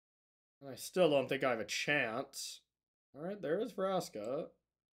 I still don't think I have a chance. Alright, there is Vraska.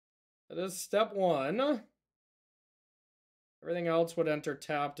 That is step 1. Everything else would enter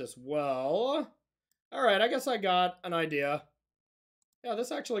tapped as well. Alright, I guess I got an idea. Yeah,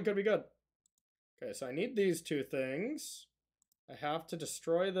 this actually could be good. Okay, so I need these two things. I have to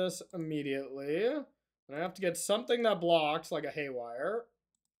destroy this immediately. And I have to get something that blocks, like a Haywire.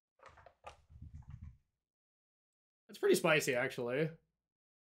 That's pretty spicy, actually.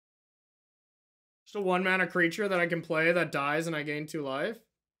 Just a 1-mana creature that I can play that dies and I gain 2 life.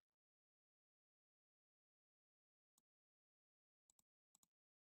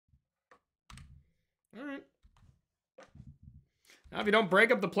 Alright. Now, if you don't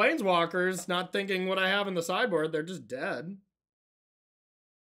break up the Planeswalkers, not thinking what I have in the sideboard, they're just dead.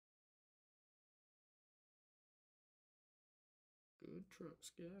 Good truck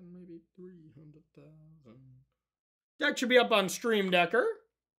scan, maybe 300,000. Deck should be up on Stream Decker.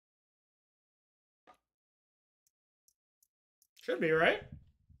 Should be, right?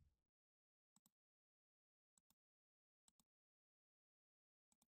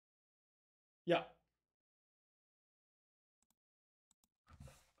 Yeah.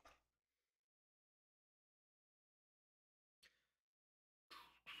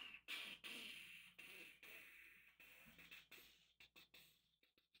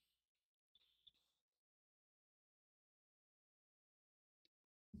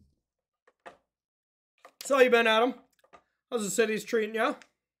 So you been, Adam? How's the city's treating you?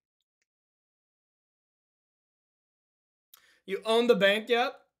 You own the bank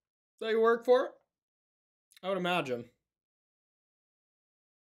yet that you work for? I would imagine.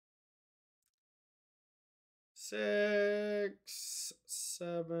 6,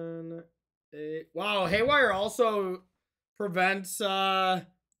 7, 8. Wow, Haywire also prevents their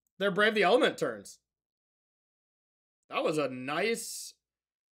Brave the Element turns. That was a nice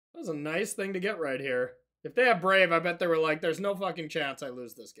thing to get right here. If they have Brave, I bet they were like, there's no fucking chance I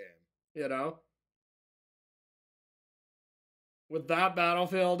lose this game. You know? With that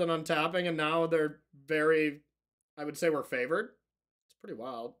battlefield and untapping, and now they're very, I would say we're favored. It's pretty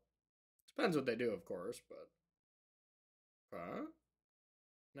wild. Depends what they do, of course, but. Okay.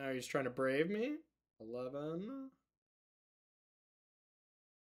 Now he's trying to Brave me. 11.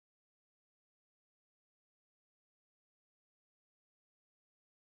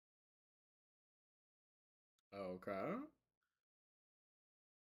 Okay.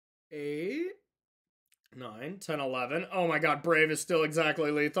 8, 9, 10, 11. Oh my god, Brave is still exactly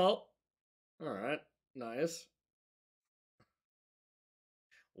lethal. Alright, nice.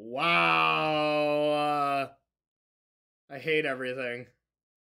 Wow. I hate everything.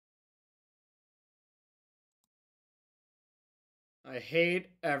 I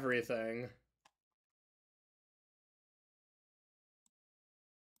hate everything.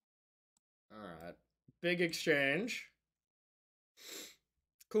 Alright. Big exchange.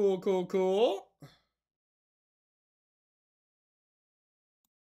 Cool, cool, cool.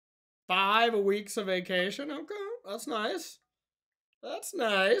 5 weeks of vacation. Okay, that's nice. That's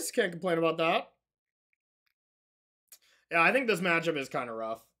nice. Can't complain about that. Yeah, I think this matchup is kind of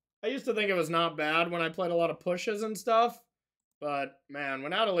rough. I used to think it was not bad when I played a lot of pushes and stuff. But, man,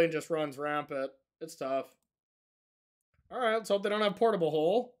 when Adeline just runs rampant, it's tough. Alright, let's hope they don't have Portable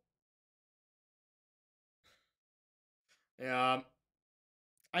Hole. Yeah.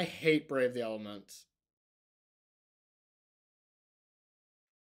 I hate Brave the Elements.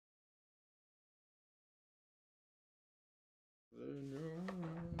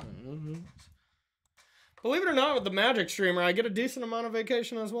 Believe it or not, with the Magic streamer, I get a decent amount of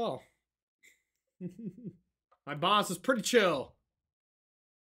vacation as well. My boss is pretty chill.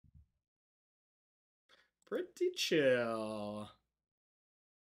 Pretty chill.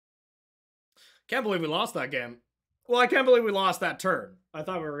 Can't believe we lost that game. Well, I can't believe we lost that turn. I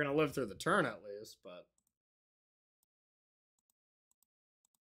thought we were going to live through the turn at least, but...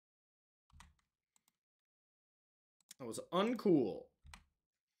 that was uncool.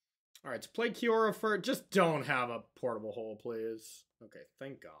 Alright, to play Kiora first, just don't have a Portable Hole, please. Okay,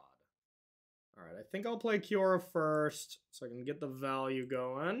 thank God. Alright, I think I'll play Kiora first, so I can get the value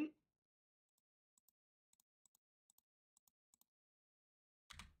going.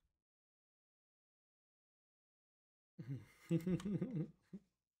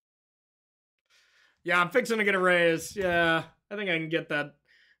 Yeah, I'm fixing to get a raise. Yeah, I think I can get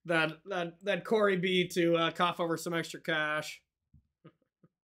that Corey B to cough over some extra cash.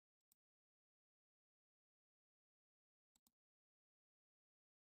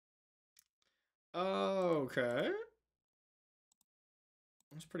 Okay.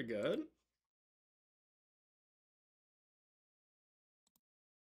 That's pretty good.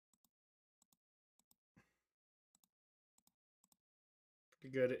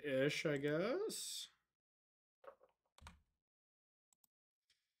 Pretty good-ish, I guess.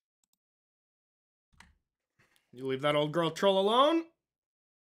 You leave that old girl troll alone?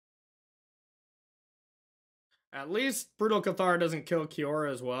 At least Brutal Cathar doesn't kill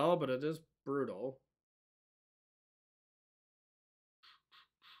Kiora as well, but it is brutal.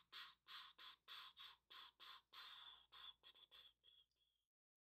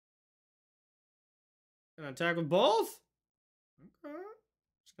 Gonna attack with both? Okay.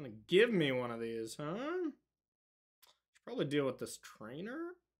 Just gonna give me one of these, huh? Should probably deal with this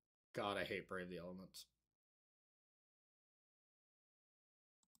trainer. God, I hate Brave the Elements.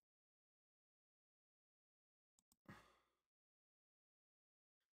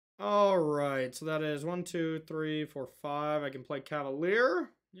 All right, so that is 1, 2, 3, 4, 5. I can play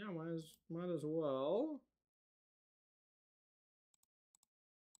Cavalier. Yeah, might as well.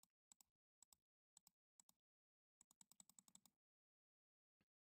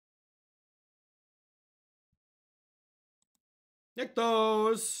 Nick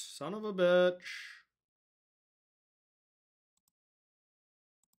those, son of a bitch.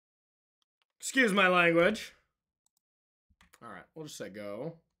 Excuse my language. All right, we'll just say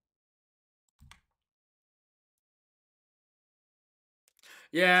go.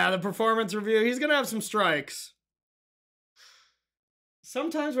 Yeah, the performance review. He's gonna have some strikes.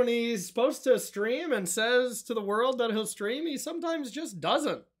 Sometimes when he's supposed to stream and says to the world that he'll stream, he sometimes just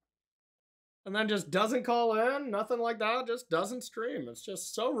doesn't. And then just doesn't call in, nothing like that, just doesn't stream. It's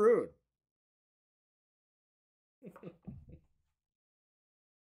just so rude.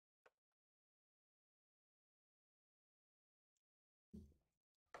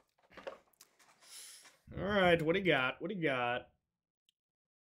 All right, what do you got? What do you got?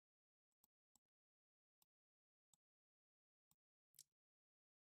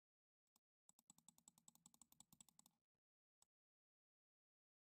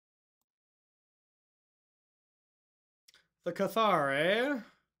 The Cathar, eh?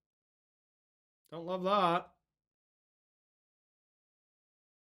 Don't love that.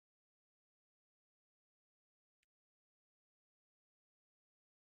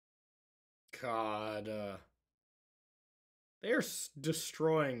 God, they are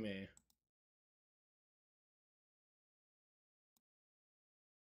destroying me.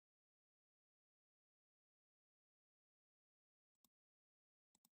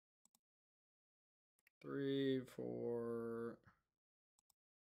 Three, four.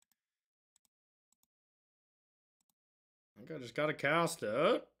 I think I just gotta cast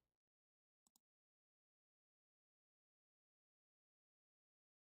it.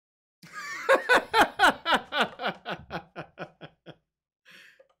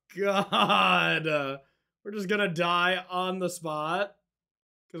 God, we're just gonna die on the spot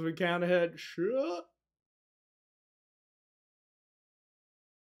because we can't hit shit.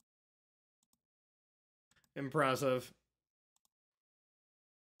 Impressive.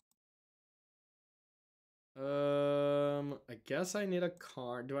 I guess I need a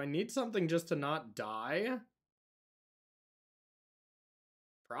card. Do I need something just to not die?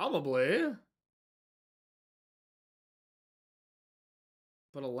 Probably.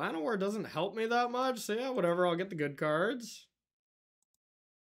 But a Llanowar doesn't help me that much, so yeah, whatever, I'll get the good cards.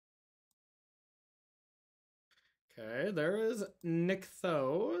 Okay, there is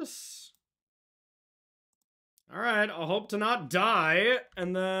Nykthos. Alright, I'll hope to not die,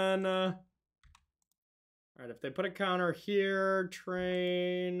 and then, alright, if they put a counter here,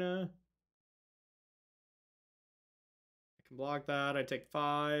 train... I can block that, I take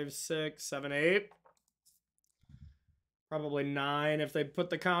 5, 6, 7, 8. Probably 9 if they put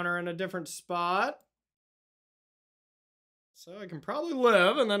the counter in a different spot. So I can probably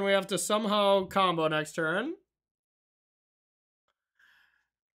live, and then we have to somehow combo next turn.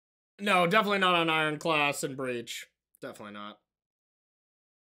 No, definitely not on Ironclass and Breach. Definitely not.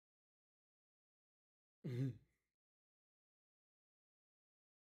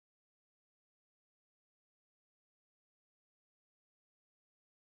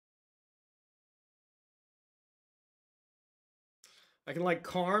 I can like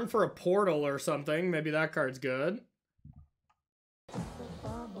Karn for a portal or something. Maybe that card's good. Okay,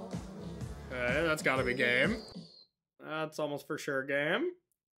 that's gotta be game. That's almost for sure game.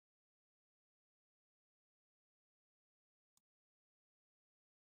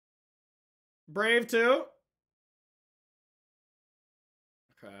 Brave too.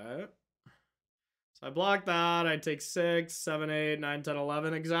 Okay. So I block that. I take 6, 7, 8, 9, 10,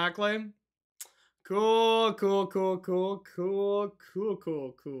 11 exactly. Cool, cool, cool, cool, cool, cool,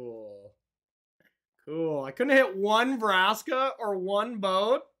 cool, cool. Cool. I couldn't hit one Vraska or one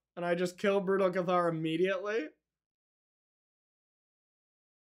boat, and I just killed Brutal Cathar immediately.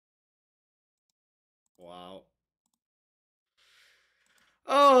 Wow.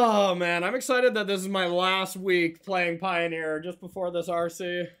 Oh, man. I'm excited that this is my last week playing Pioneer just before this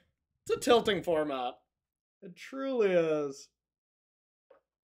RC. It's a tilting format. It truly is.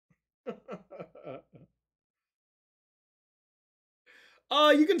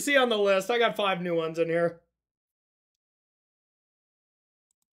 You can see on the list, I got 5 new ones in here.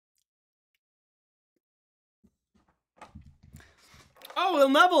 Oh, Will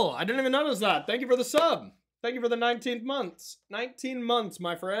Neville. I didn't even notice that. Thank you for the sub. Thank you for the 19 months. 19 months,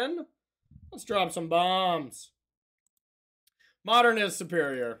 my friend. Let's drop some bombs. Modern is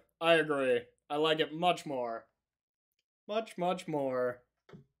superior. I agree. I like it much more. Much, much more.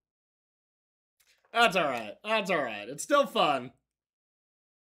 That's alright. That's alright. It's still fun.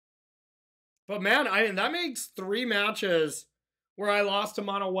 But man, that makes 3 matches where I lost to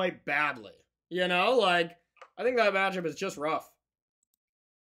mono white badly. You know, like, I think that matchup is just rough.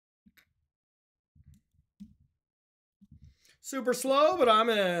 Super slow, but I'm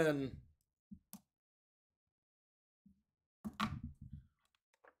in.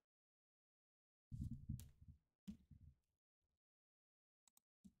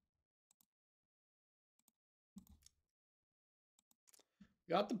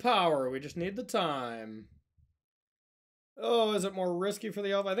 Got the power. We just need the time. Oh, is it more risky for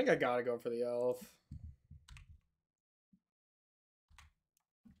the elf? I think I gotta go for the elf.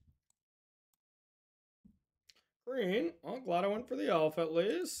 Green. Oh, glad I went for the elf at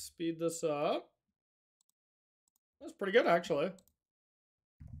least. Speed this up. That's pretty good, actually.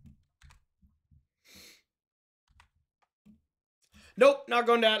 Nope, not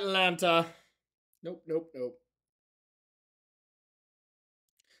going to Atlanta. Nope, nope, nope.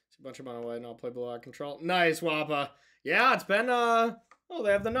 It's a bunch of mono white and I'll play below control. Nice, Wappa. Yeah, it's been, oh,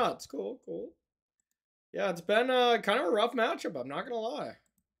 they have the nuts. Cool, cool. Yeah, it's been kind of a rough matchup, I'm not going to lie.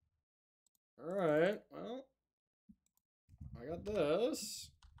 Alright, well. I got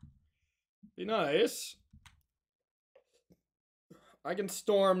this. Be nice. I can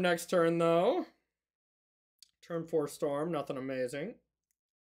storm next turn, though. Turn 4 storm, nothing amazing.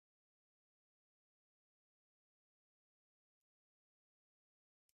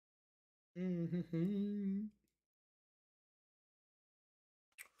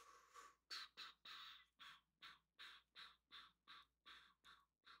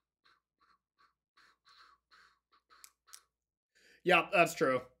 Yep, that's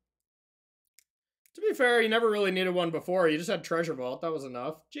true. To be fair, you never really needed one before. You just had Treasure Vault. That was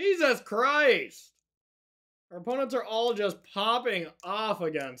enough. Jesus Christ! Our opponents are all just popping off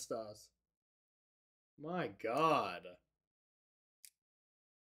against us. My God.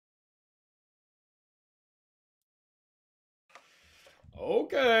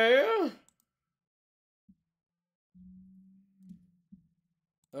 Okay.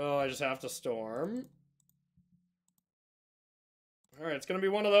 Oh, I just have to storm. Alright, it's gonna be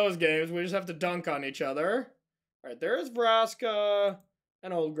one of those games. We just have to dunk on each other. Alright, there's Vraska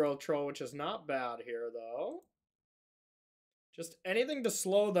and Old Girl Troll, which is not bad here, though. Just anything to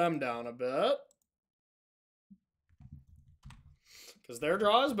slow them down a bit. Because their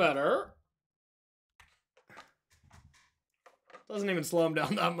draw is better. Doesn't even slow them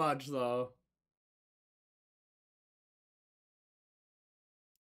down that much, though.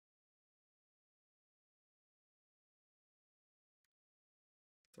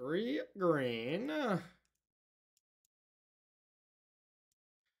 Three green.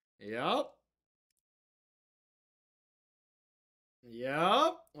 Yep.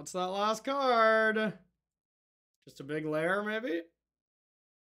 Yep. What's that last card? Just a big lair, maybe?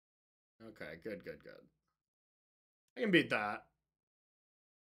 Okay, good, good, good. I can beat that.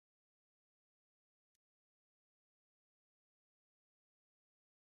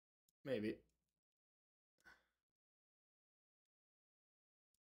 Maybe.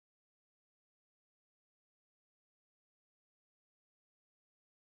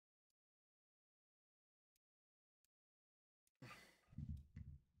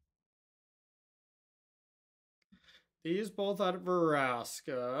 These both at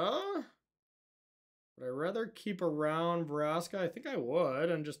Vraska. Would I rather keep around Vraska? I think I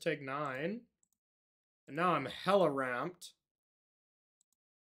would, and just take 9. And now I'm hella ramped.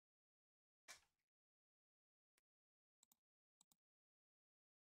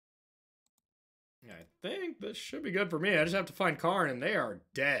 I think this should be good for me. I just have to find Karn, and they are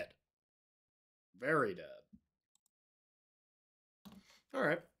dead. Very dead. All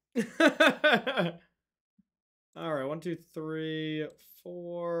right. All right, 1, 2, 3,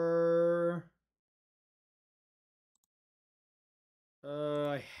 4.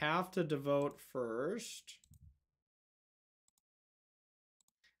 I have to devote first.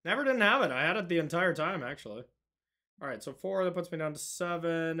 Never didn't have it. I had it the entire time, actually. All right, so 4, that puts me down to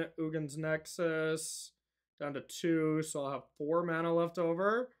 7. Ugin's Nexus, down to 2, so I'll have 4 mana left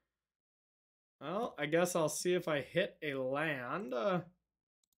over. Well, I guess I'll see if I hit a land.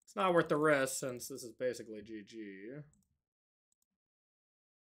 It's not worth the risk, since this is basically GG.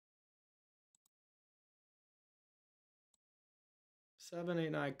 Seven,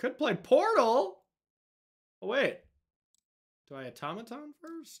 8, 9. Could play Portal. Oh, wait. Do I automaton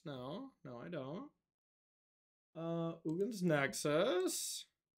first? No, I don't. Ugin's Nexus.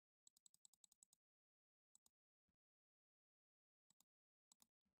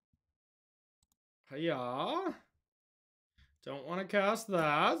 Hiya. Don't want to cast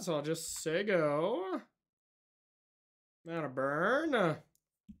that, so I'll just say go. Mana burn.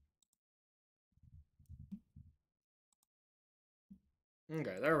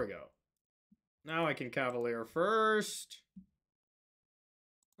 Okay, there we go. Now I can Cavalier first.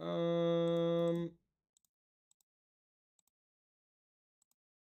 I'll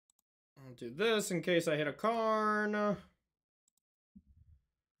do this in case I hit a Karn.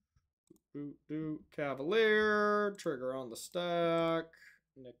 Cavalier. Trigger on the stack.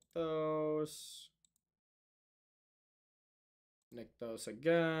 Nykthos. Nykthos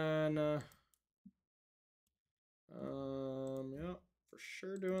again. Yeah, for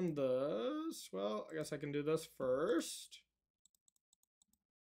sure doing this. Well, I guess I can do this first.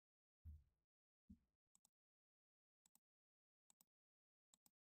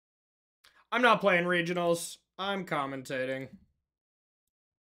 I'm not playing regionals. I'm commentating.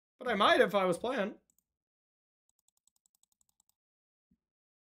 But I might if I was playing.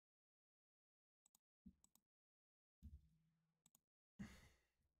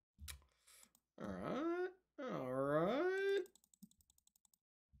 Alright.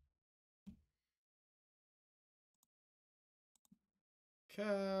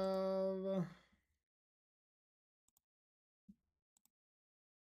 Cav.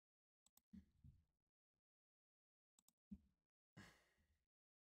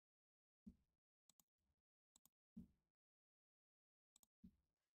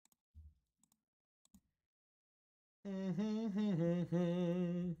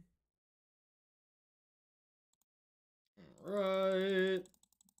 Right.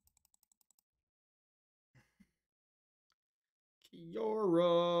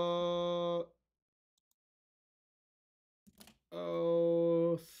 Kiora.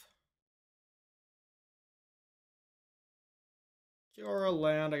 Oath. Kiora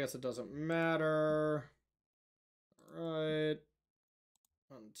land, I guess it doesn't matter. Alright.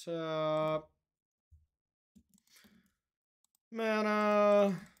 Untap.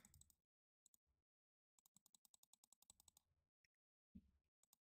 Mana.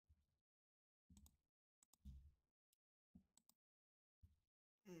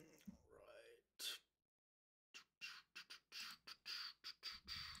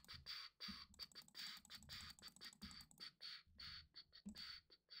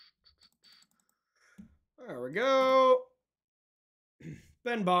 There we go.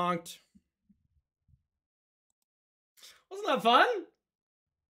 Been bonked. Wasn't that fun?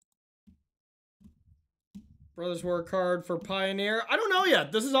 Brothers work hard for Pioneer. I don't know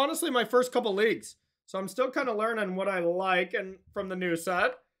yet. This is honestly my first couple leagues. So I'm still kind of learning what I like and from the new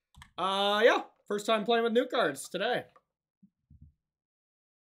set. Yeah. First time playing with new cards today.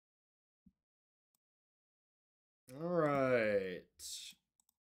 All right.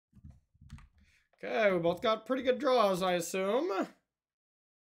 Okay, we both got pretty good draws, I assume. I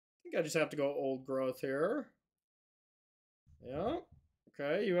think I just have to go old growth here. Yeah.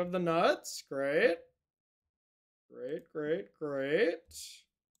 Okay, you have the nuts. Great. Great.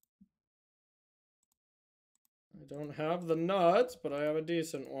 I don't have the nuts, but I have a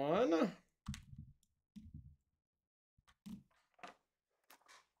decent one.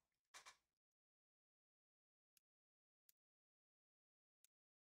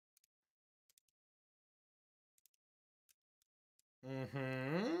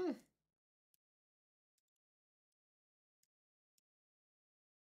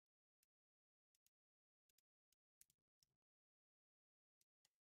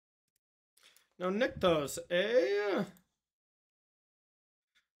 No Nykthos, eh?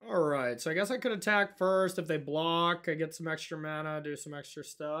 Alright, so I guess I could attack first. If they block, I get some extra mana, do some extra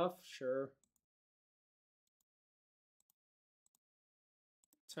stuff. Sure.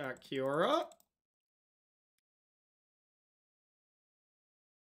 Attack Kiora.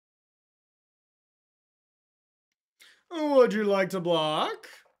 Would you like to block?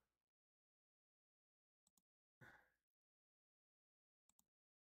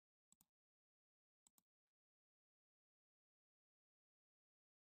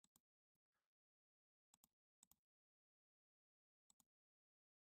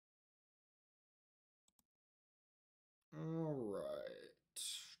 Alright.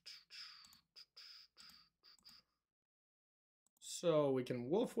 So we can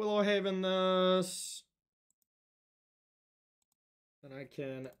Wolf Willowhaven this. Then I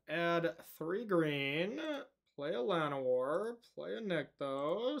can add 3 green, play a Llanowar, play a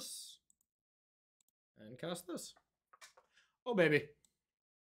Nykthos, and cast this. Oh, baby.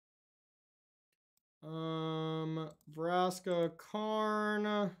 Vraska,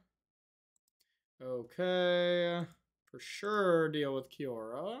 Karn. Okay. For sure deal with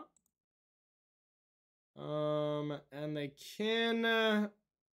Kiora. And they can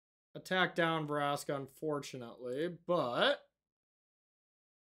attack down Vraska, unfortunately, but I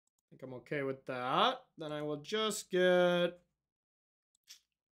think I'm okay with that. Then I will just get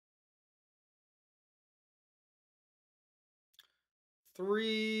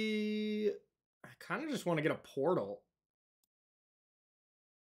 3. I kind of just want to get a portal.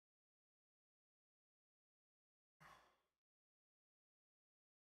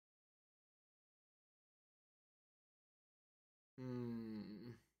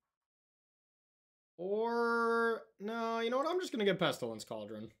 Or, no, you know what? I'm just going to get Pestilence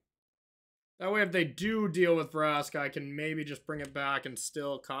Cauldron. That way, if they do deal with Vraska, I can maybe just bring it back and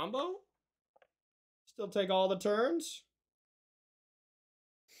still combo. Still take all the turns.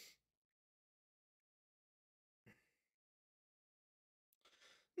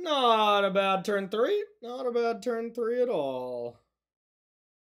 Not a bad turn 3. Not a bad turn 3 at all.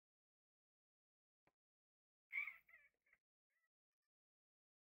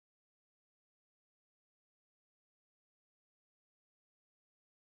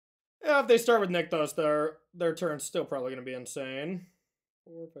 Yeah, if they start with Nykthos, their turn's still probably going to be insane.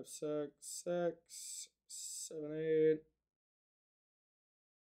 4, 5, 6, 6, 7, 8.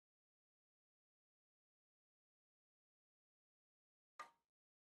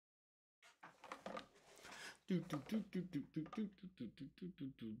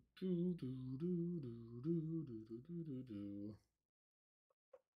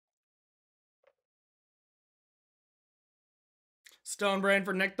 Stone Brain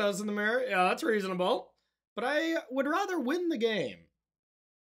for Nykthos in the mirror. Yeah, that's reasonable. But I would rather win the game.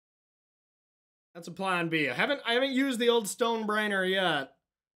 That's a plan B. I haven't used the old Stone Brainer yet.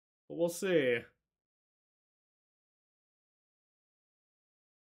 But we'll see.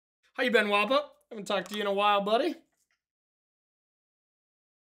 How you been, Wappa? Haven't talked to you in a while, buddy.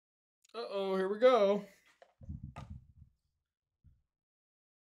 Uh-oh, here we go.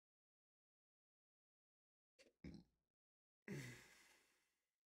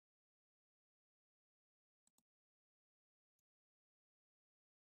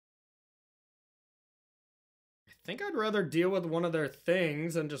 I think I'd rather deal with one of their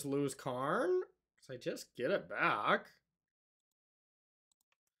things and just lose Karn. Because I just get it back.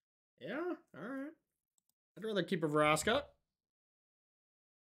 Yeah, alright. I'd rather keep a Vraska.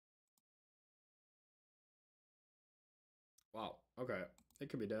 Wow, okay. It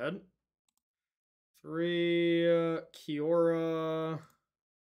could be dead. 3, Kiora.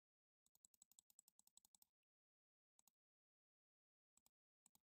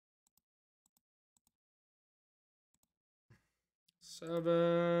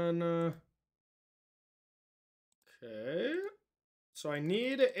 Seven. Okay. So I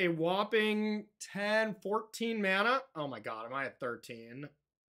need a whopping 10, 14 mana. Oh my god, am I at 13?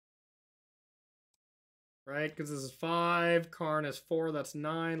 Right, because this is 5. Karn is 4. That's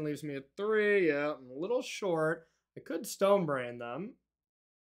 9. Leaves me at 3. Yeah, I'm a little short. I could Stone Brain them.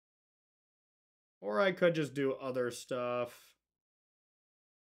 Or I could just do other stuff.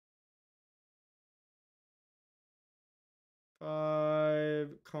 5.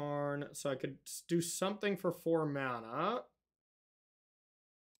 Karn. So I could do something for 4 mana.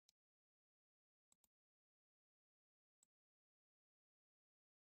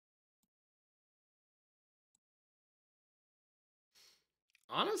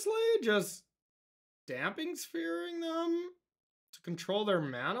 Honestly, just Damping Sphering them to control their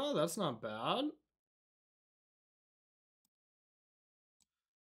mana? That's not bad.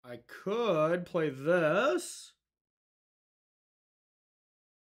 I could play this.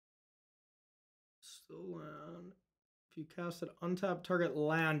 Still land. If you cast it, untap target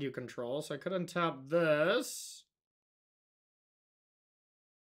land you control. So I could untap this.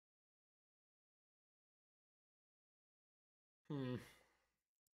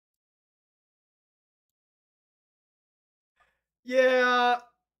 Yeah.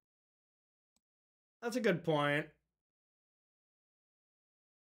 That's a good point.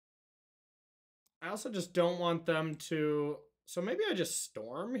 I also just don't want them to... So maybe I just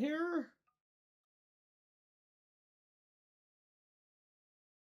Storm here?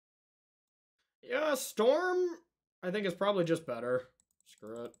 Yeah, Storm, I think is probably just better.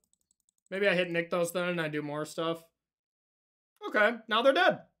 Screw it. Maybe I hit Nykthos then and I do more stuff. Okay, now they're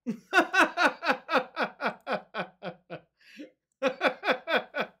dead.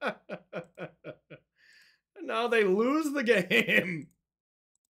 Now they lose the game.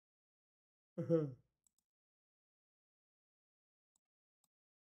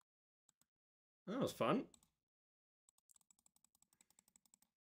 That was fun.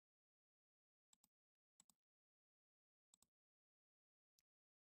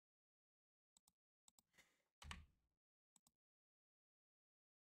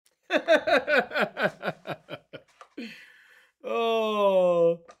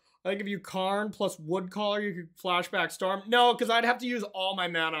 Oh, I think if you Karn plus Woodcaller, you could flashback Storm. No, because I'd have to use all my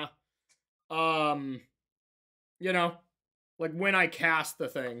mana. You know, like when I cast the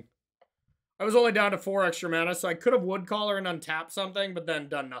thing. I was only down to 4 extra mana, so I could have Woodcaller and untapped something, but then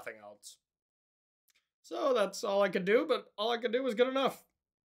done nothing else. So that's all I could do, but all I could do was good enough.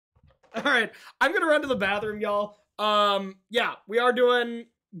 All right, I'm gonna run to the bathroom, y'all. Yeah, we are doing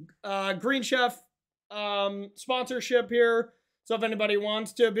Green Chef sponsorship here. So if anybody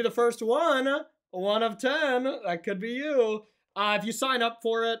wants to be the first one of 10, that could be you. If you sign up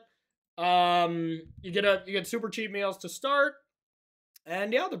for it, you get super cheap meals to start.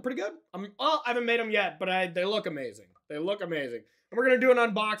 And yeah, they're pretty good. I haven't made them yet, but they look amazing. They look amazing. And we're gonna do an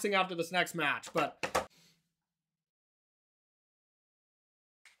unboxing after this next match, but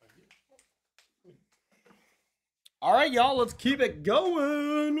all right, y'all, let's keep it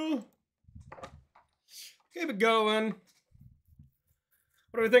going. Keep it going.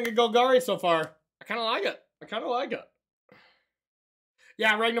 What do we think of Golgari so far? I kind of like it. I kind of like it.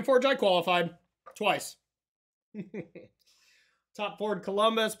 Yeah, Ragnar Forge, I qualified. Twice. Top forward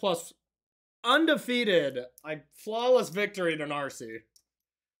Columbus plus undefeated. Flawless victory to Narcy.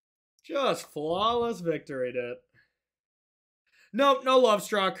 Just flawless victory to it. Nope, no Love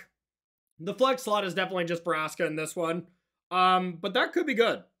Struck. The flex slot is definitely just Vraska in this one. But that could be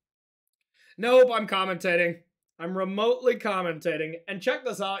good. Nope, I'm commentating. I'm remotely commentating. And check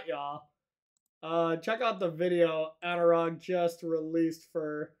this out, y'all. Check out the video Anurag just released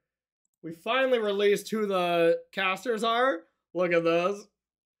for... We finally released who the casters are. Look at this.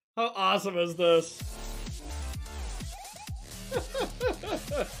 How awesome is this?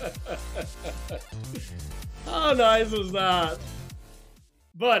 How nice is that?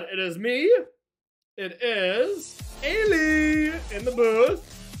 But it is me. It is Ailey in the booth.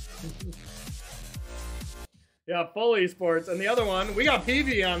 Yeah, full esports. And the other one, we got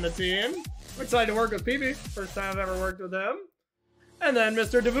PV on the team. I'm excited to work with PV. First time I've ever worked with him. And then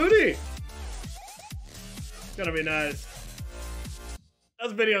Mr. Devoody. It's gonna be nice.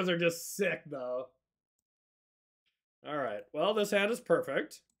 Those videos are just sick, though. Alright, well, this hand is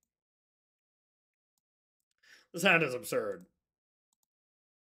perfect. This hand is absurd.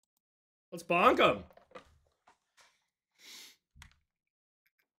 Let's bonk him.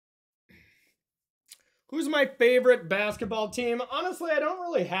 Who's my favorite basketball team? Honestly, I don't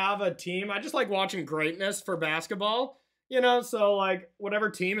really have a team. I just like watching greatness for basketball. You know, so like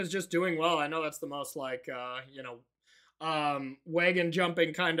whatever team is just doing well. I know that's the most like, you know, wagon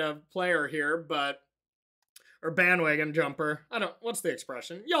jumping kind of player here, but, or bandwagon jumper. What's the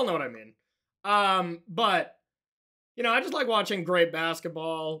expression? Y'all know what I mean. But, you know, I just like watching great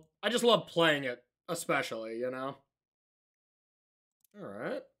basketball. I just love playing it, especially, you know. All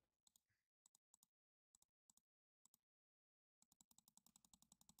right.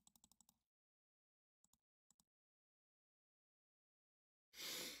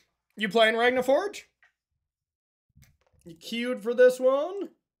 You playing Ragnar Forge? You queued for this one?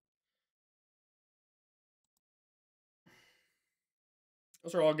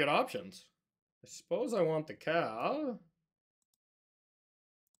 Those are all good options. I suppose I want the cow.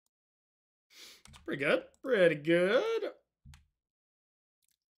 It's pretty good. Pretty good.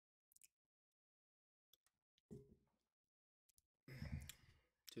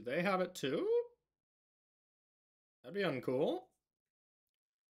 Do they have it too? That'd be uncool.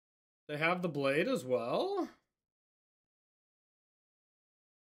 They have the blade as well.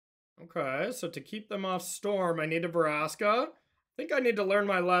 Okay, so to keep them off Storm, I need a Vraska. I think I need to learn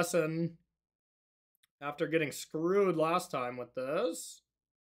my lesson after getting screwed last time with this.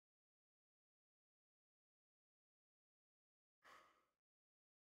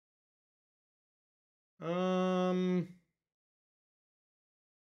 Can't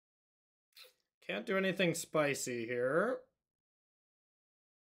do anything spicy here.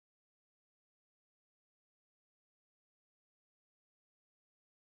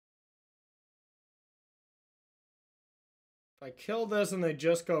 If I kill this and they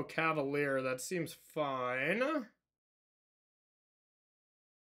just go Cavalier, that seems fine.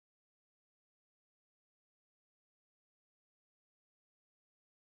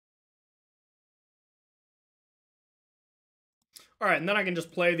 Alright, and then I can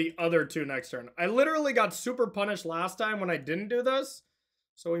just play the other two next turn. I literally got super punished last time when I didn't do this.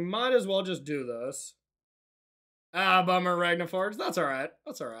 So we might as well just do this. Ah, bummer, Ragnar Forge. That's alright.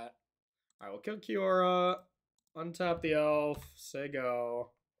 That's alright. Alright, we'll kill Kiora. Untap the elf. Say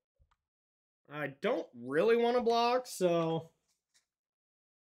go. I don't really want to block, so...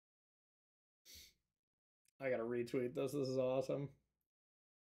 I gotta retweet this. This is awesome.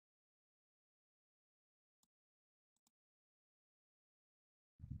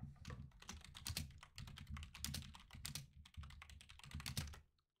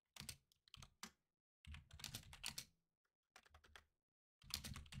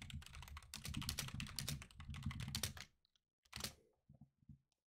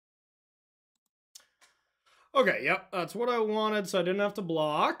 Okay, yep, that's what I wanted, so I didn't have to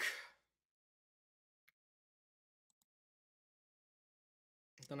block.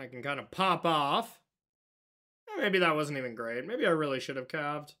 Then I can kind of pop off. Maybe that wasn't even great. Maybe I really should have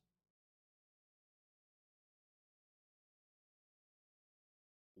calved.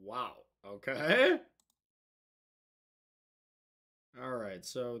 Wow, okay. Alright,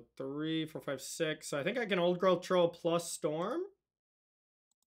 so 3, 4, 5, 6. I think I can Old Growth Troll plus Storm.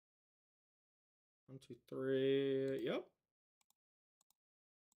 1, 2, 3. Yep.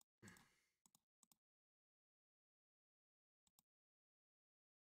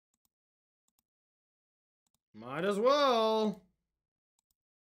 Might as well.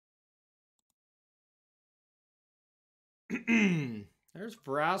 There's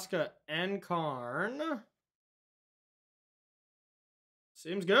Vraska and Karn.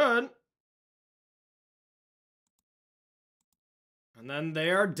 Seems good. And then they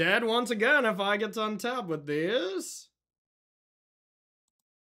are dead once again if I get to untap with these.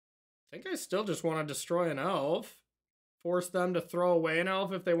 I think I still just want to destroy an elf. Force them to throw away an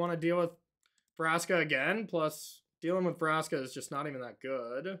elf if they want to deal with Vraska again. Plus, dealing with Vraska is just not even that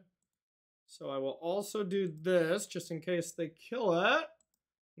good. So I will also do this just in case they kill it.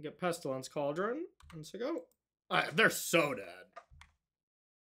 Get Pestilence Cauldron. And so go. They're so dead.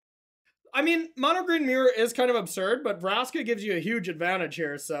 I mean, Mono Green Mirror is kind of absurd, but Vraska gives you a huge advantage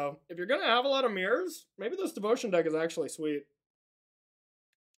here. So if you're going to have a lot of mirrors, maybe this Devotion deck is actually sweet.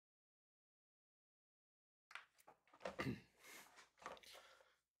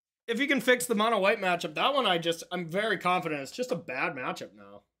 If you can fix the mono white matchup, that one I'm very confident. It's just a bad matchup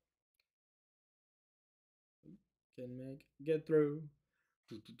now. Can get through.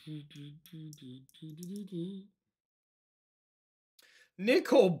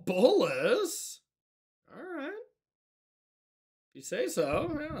 Nicol Bolas? Alright. If you say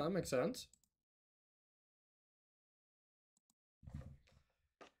so, yeah, that makes sense.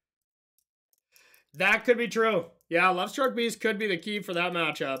 That could be true. Yeah, Lovestruck Beast could be the key for that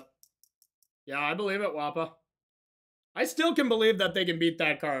matchup. Yeah, I believe it, Wappa. I still can believe that they can beat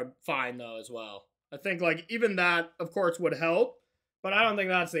that card fine, though, as well. I think, like, even that, of course, would help. But I don't think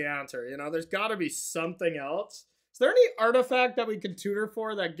that's the answer. You know, there's got to be something else. Is there any artifact that we can tutor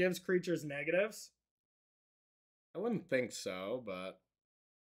for that gives creatures negatives? I wouldn't think so, but...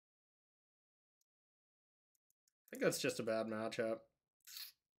 I think that's just a bad matchup.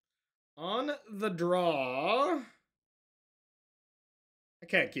 On the draw... I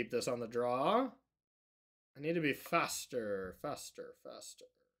can't keep this on the draw. I need to be faster, faster, faster.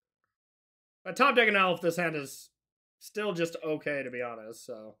 My top deck and elf, this hand is still just okay, to be honest,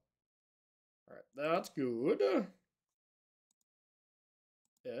 so... Alright, that's good.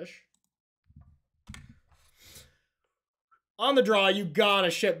 Ish. On the draw, you gotta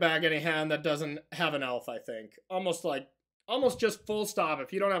ship back any hand that doesn't have an elf, I think. Almost just full stop.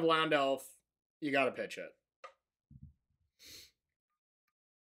 If you don't have land elf, you gotta pitch it.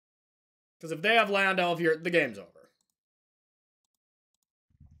 Because if they have land elf, the game's over.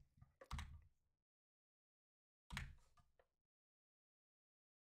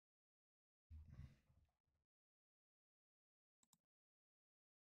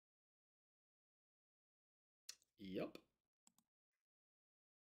 Yep.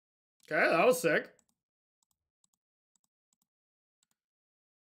 Okay, that was sick.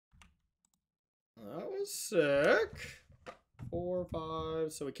 That was sick. 4,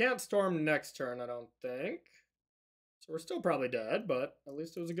 5. So we can't storm next turn, I don't think. So we're still probably dead, but at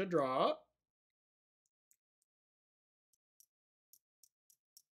least it was a good draw.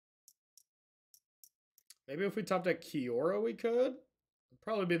 Maybe if we top deck Kiora, we could. It'd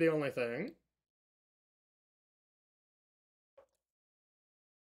probably be the only thing.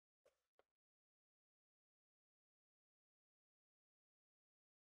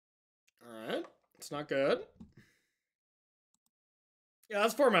 Alright. It's not good. Yeah,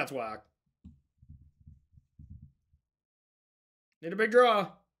 this format's whack. Need a big draw.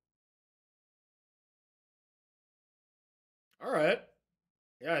 Alright.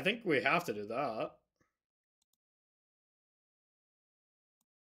 Yeah, I think we have to do that.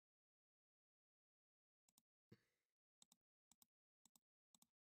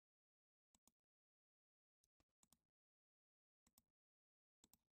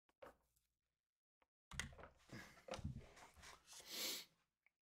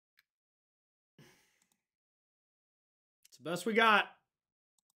 the best we got.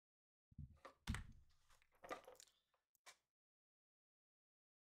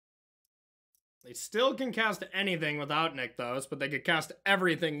 They still can cast anything without Nykthos, but they could cast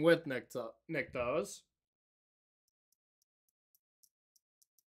everything with Nykthos.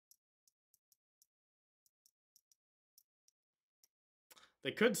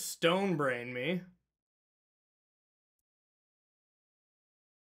 They could Stone Brain me.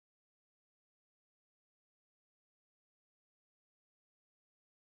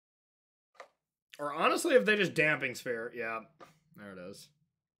 Or honestly, if they just Damping Sphere. Yeah, there it is.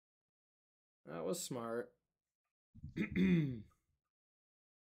 That was smart.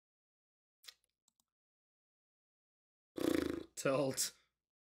 Tilt.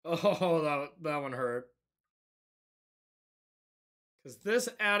 Oh, that one hurt. Because this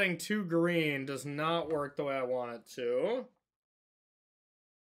adding 2 green does not work the way I want it to.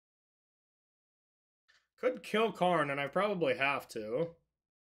 Could kill Karn, and I probably have to.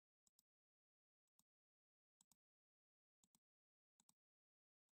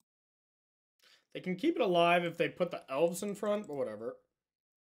 They can keep it alive if they put the elves in front, but whatever.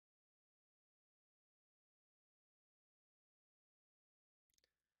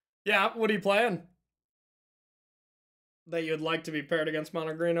 Yeah, what are you playing? That you'd like to be paired against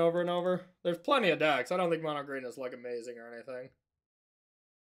Mono Green over and over? There's plenty of decks. I don't think Mono Green is like amazing or anything.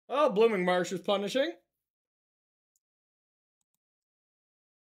 Oh, Blooming Marsh is punishing.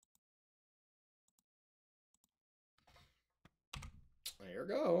 There you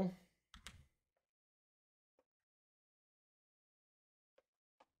go.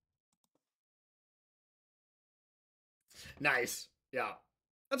 Nice. Yeah.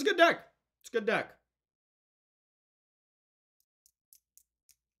 That's a good deck. It's a good deck.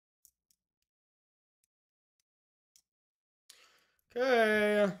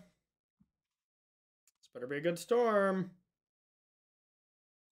 Okay. This better be a good storm.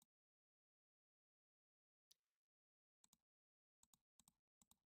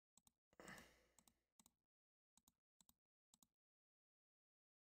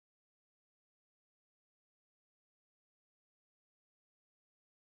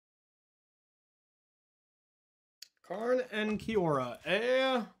 Karn and Kiora.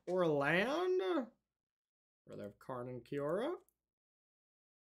 Or land? Rather have Karn and Kiora.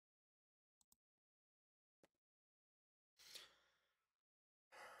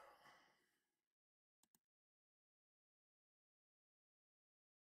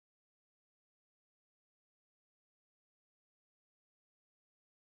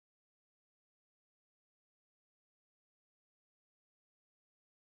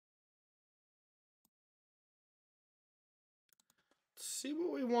 Let's see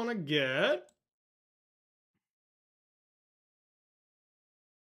what we want to get.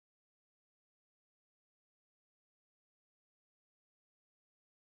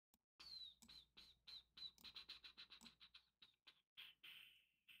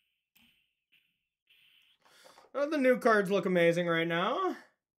 Oh, the new cards look amazing right now.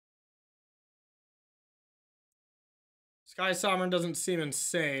 Sky Sovereign doesn't seem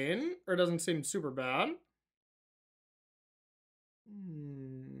insane, or doesn't seem super bad.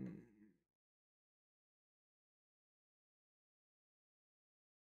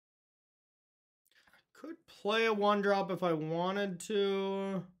 Could play a 1-drop if I wanted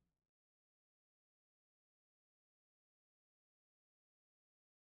to.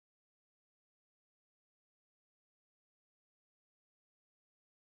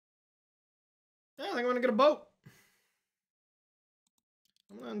 Yeah, I think I'm gonna get a boat.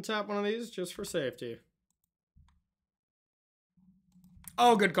 I'm gonna untap one of these just for safety.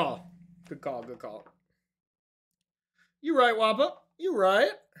 Oh, good call. Good call, good call. You right, Wappa. You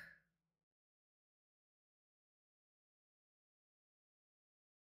right.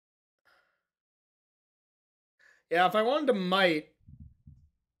 Yeah, if I wanted to might,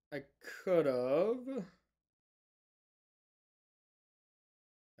 I could have.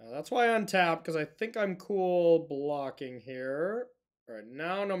 That's why I untapped, because I think I'm cool blocking here. All right,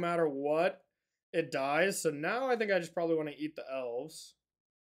 now no matter what, it dies. So now I think I just probably want to eat the elves.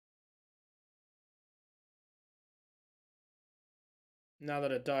 Now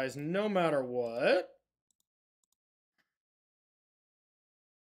that it dies no matter what.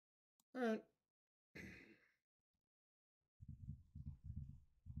 All right.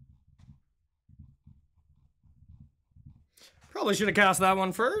 Probably should have cast that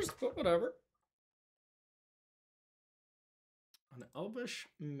one first, but whatever. An Elvish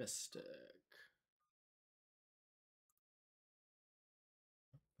Mystic.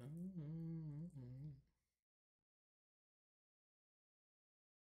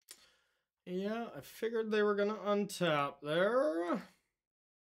 Yeah, I figured they were gonna untap there. I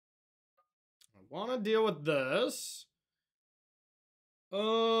want to deal with this.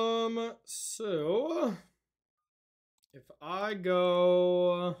 So if I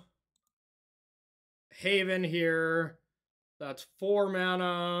go Haven here, that's 4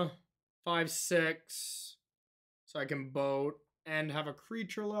 mana, 5/6, so I can boat and have a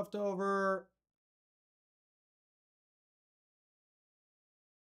creature left over.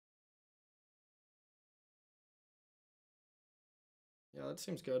 Yeah, that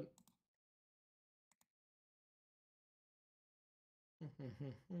seems good.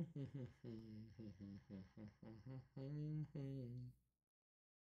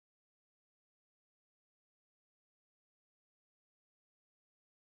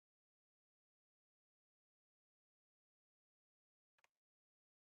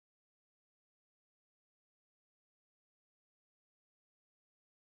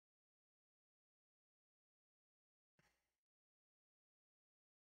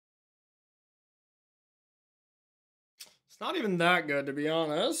 It's not even that good, to be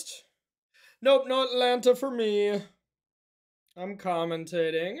honest. Nope, no Atlanta for me. I'm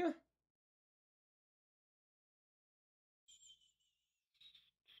commentating.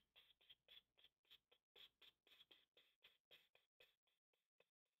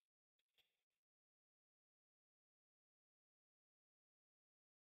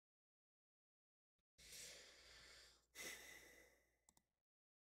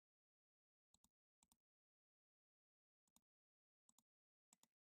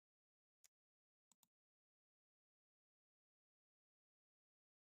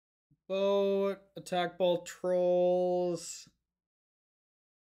 Boat, attack ball trolls,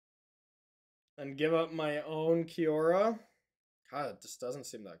 and give up my own Kiora. God, it just doesn't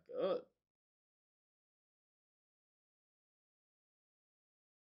seem that good.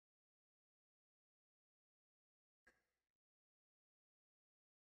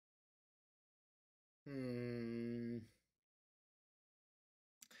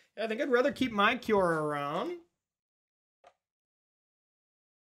 Yeah, I think I'd rather keep my Kiora around.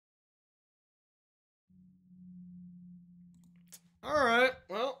 Alright,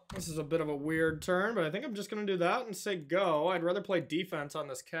 well, this is a bit of a weird turn, but I think I'm just going to do that and say go. I'd rather play defense on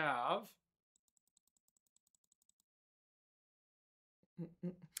this Cav.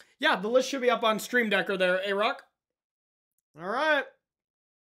 Yeah, the list should be up on Stream Decker there, A-Rock. Alright.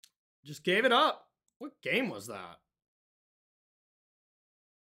 Just gave it up. What game was that?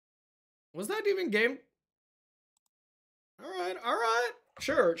 Was that even game? Alright.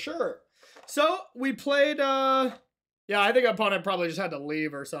 Sure. So, we played, yeah, I think opponent probably just had to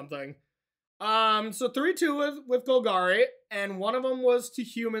leave or something. So 3-2 with Golgari, and one of them was to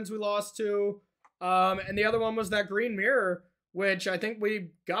humans we lost to, and the other one was that green mirror, which I think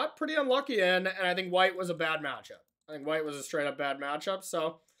we got pretty unlucky in, and I think white was a bad matchup. I think white was a straight up bad matchup,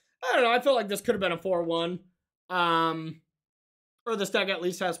 so I don't know, I feel like this could have been a 4-1, or this deck at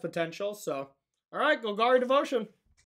least has potential, so alright, Golgari Devotion.